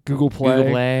Play? Google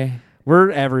Play We're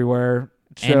everywhere.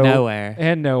 and nowhere.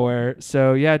 And nowhere.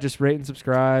 So yeah, just rate and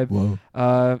subscribe. Whoa.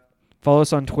 Follow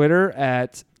us on Twitter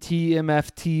at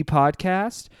TMFT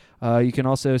Podcast. You can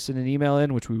also send an email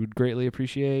in, which we would greatly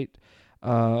appreciate,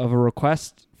 of a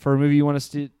request for a movie you want us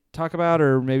to talk about,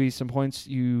 or maybe some points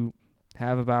you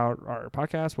have about our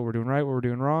podcast, what we're doing right, what we're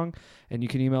doing wrong. And you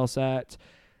can email us at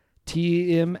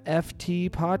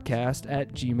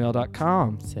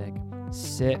tmftpodcast@gmail.com.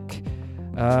 Sick.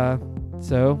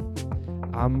 So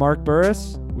I'm Mark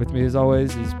Burris. With me as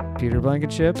always is Peter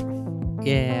Blankenship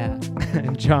Yeah.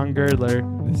 and John Girdler.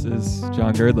 This is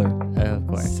John Girdler. Oh, of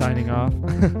course. Signing off.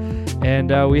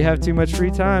 And we have too much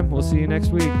free time. We'll see you next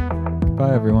week.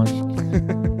 Bye, everyone.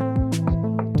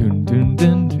 Dun, dun,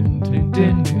 dun, dun, dun, dun,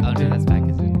 dun, Oh, no, dun. that's back.